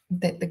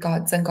that the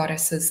gods and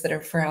goddesses that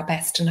are for our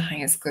best and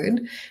highest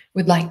good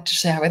would like to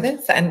share with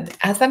us. And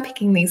as I'm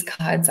picking these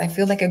cards, I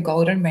feel like a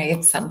golden ray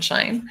of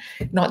sunshine,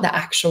 not the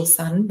actual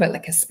sun, but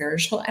like a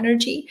spiritual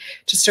energy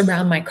just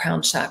around my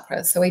crown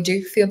chakra. So I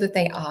do feel that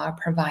they are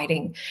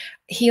providing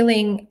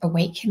healing,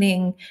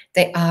 awakening.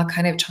 They are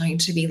kind of trying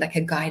to be like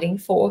a guiding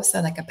force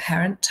or like a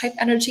parent type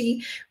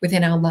energy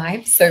within our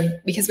lives. So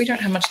because we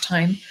don't have much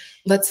time,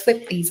 let's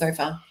flip these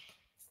over.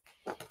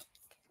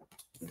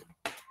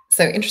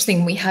 So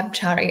interesting, we have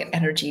chariot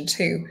energy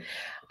too.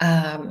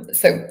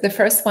 So the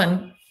first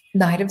one,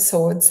 Knight of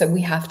Swords, so we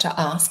have to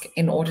ask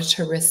in order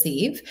to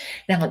receive.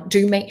 Now,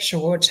 do make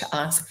sure to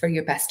ask for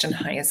your best and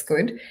highest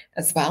good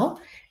as well.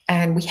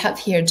 And we have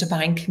here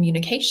divine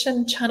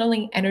communication,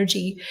 channeling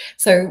energy.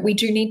 So we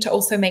do need to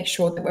also make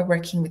sure that we're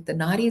working with the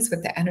nadis,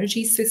 with the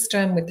energy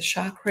system, with the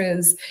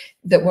chakras,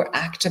 that we're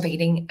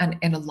activating and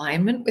in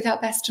alignment with our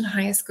best and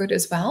highest good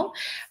as well.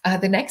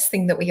 The next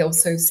thing that we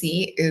also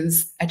see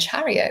is a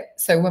chariot.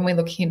 So when we're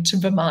looking into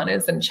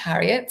Vimanas and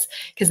chariots,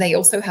 because they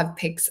also have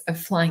pics of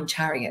flying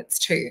chariots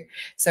too.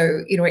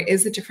 So, you know, it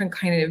is a different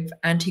kind of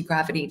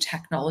anti-gravity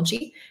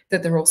technology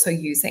that they're also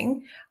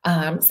using.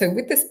 So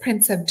with this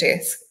Prince of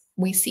Disc,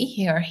 we see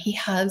here he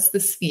has the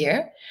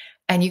sphere,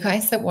 and you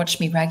guys that watch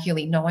me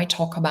regularly know I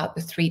talk about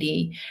the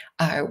 3D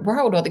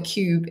world or the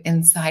cube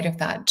inside of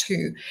that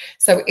too.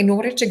 So in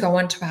order to go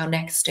on to our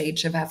next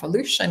stage of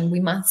evolution, we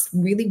must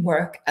really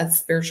work as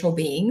spiritual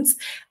beings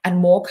and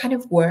more kind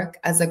of work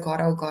as a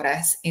god or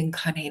goddess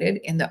incarnated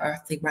in the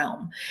earthly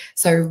realm.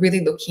 So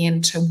really looking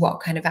into what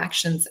kind of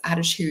actions,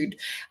 attitude,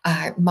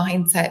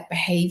 mindset,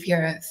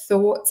 behavior,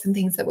 thoughts, and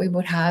things that we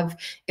would have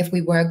if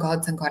we were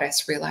gods and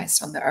goddess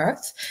realized on the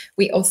earth.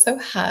 We also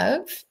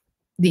have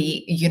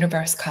the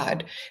universe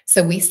card.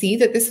 So we see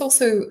that this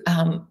also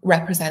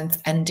represents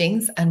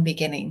endings and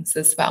beginnings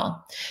as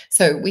well.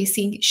 So we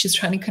see she's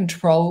trying to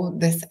control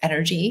this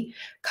energy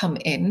come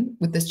in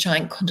with this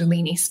giant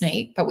Kundalini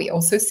snake, but we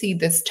also see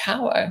this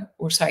tower,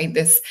 or sorry,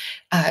 this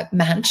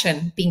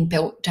mansion being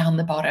built down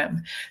the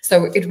bottom.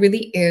 So it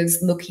really is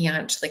looking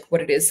at like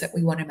what it is that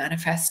we want to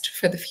manifest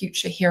for the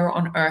future here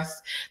on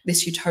earth,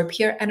 this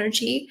utopia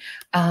energy.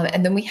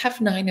 And then we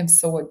have Nine of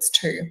Swords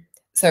too.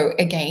 So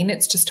again,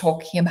 it's just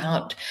talking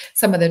about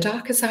some of the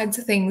darker sides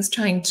of things,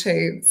 trying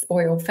to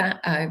spoil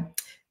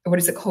what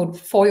is it called?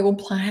 Foil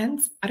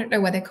plans. I don't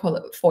know why they call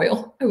it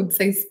foil. I would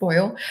say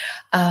spoil.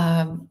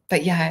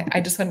 But yeah,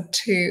 I just want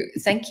to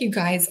thank you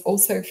guys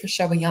also for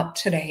showing up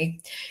today.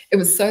 It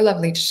was so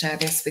lovely to share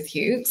this with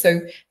you.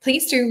 So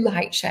please do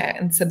like, share,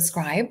 and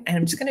subscribe. And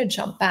I'm just going to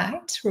jump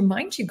back to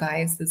remind you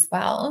guys as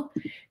well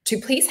to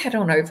please head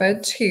on over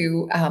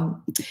to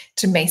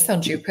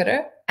Maison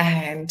Jupiter.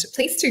 And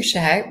please do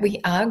share. We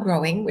are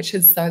growing, which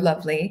is so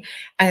lovely.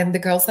 And the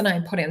girls and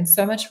I put in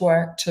so much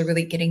work to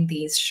really getting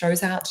these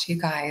shows out to you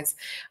guys.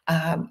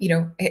 You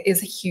know, it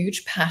is a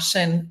huge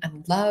passion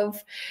and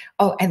love.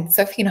 Oh, and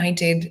Sophie and I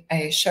did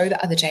a show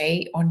the other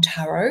day on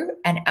tarot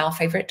and our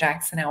favorite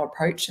decks and our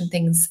approach and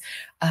things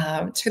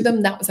to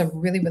them. That was a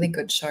really, really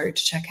good show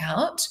to check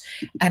out.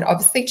 And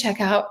obviously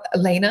check out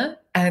Elena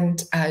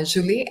and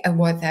Julie and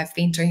what they've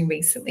been doing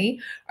recently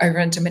over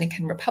in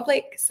Dominican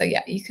Republic. So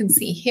yeah, you can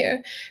see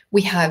here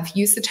we have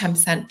used the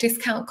 10%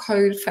 discount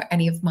code for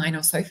any of mine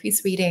or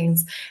Sophie's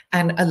readings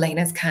and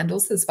Elena's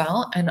candles as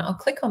well. And I'll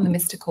click on the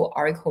Mystical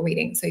Oracle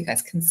reading so you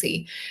guys can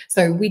see.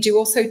 So we do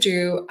also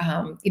do,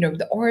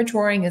 the aura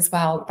drawing as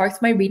well.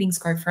 Both my readings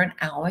go for an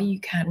hour. You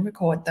can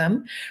record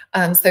them.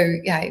 So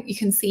yeah, you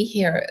can see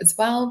here as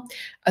well.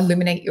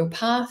 Illuminate your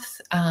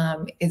path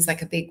is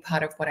like a big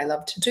part of what I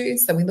love to do.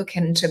 So we look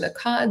into the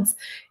cards,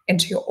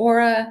 into your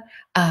aura,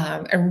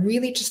 and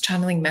really just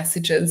channeling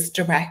messages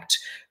direct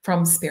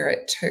from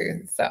spirit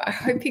too. So I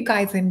hope you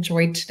guys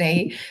enjoyed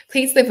today.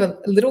 Please leave a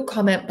little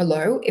comment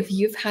below if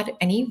you've had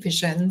any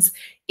visions,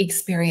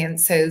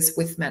 experiences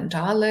with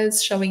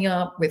mandalas showing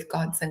up, with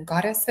gods and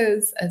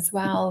goddesses as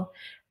well.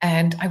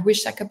 And I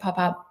wish I could pop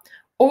up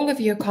all of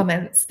your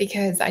comments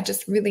because I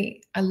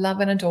love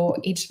and adore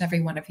each and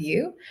every one of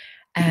you.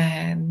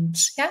 And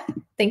yeah,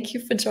 thank you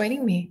for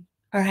joining me.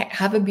 All right,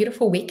 have a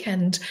beautiful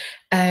weekend.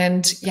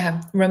 And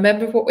yeah,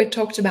 remember what we've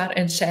talked about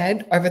and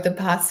shared over the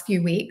past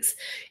few weeks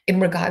in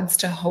regards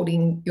to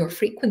holding your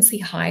frequency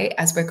high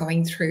as we're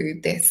going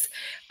through this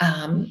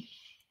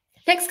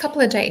next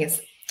couple of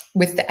days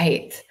with the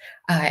 8th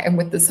and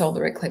with the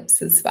solar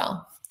eclipse as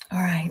well. All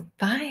right,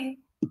 bye.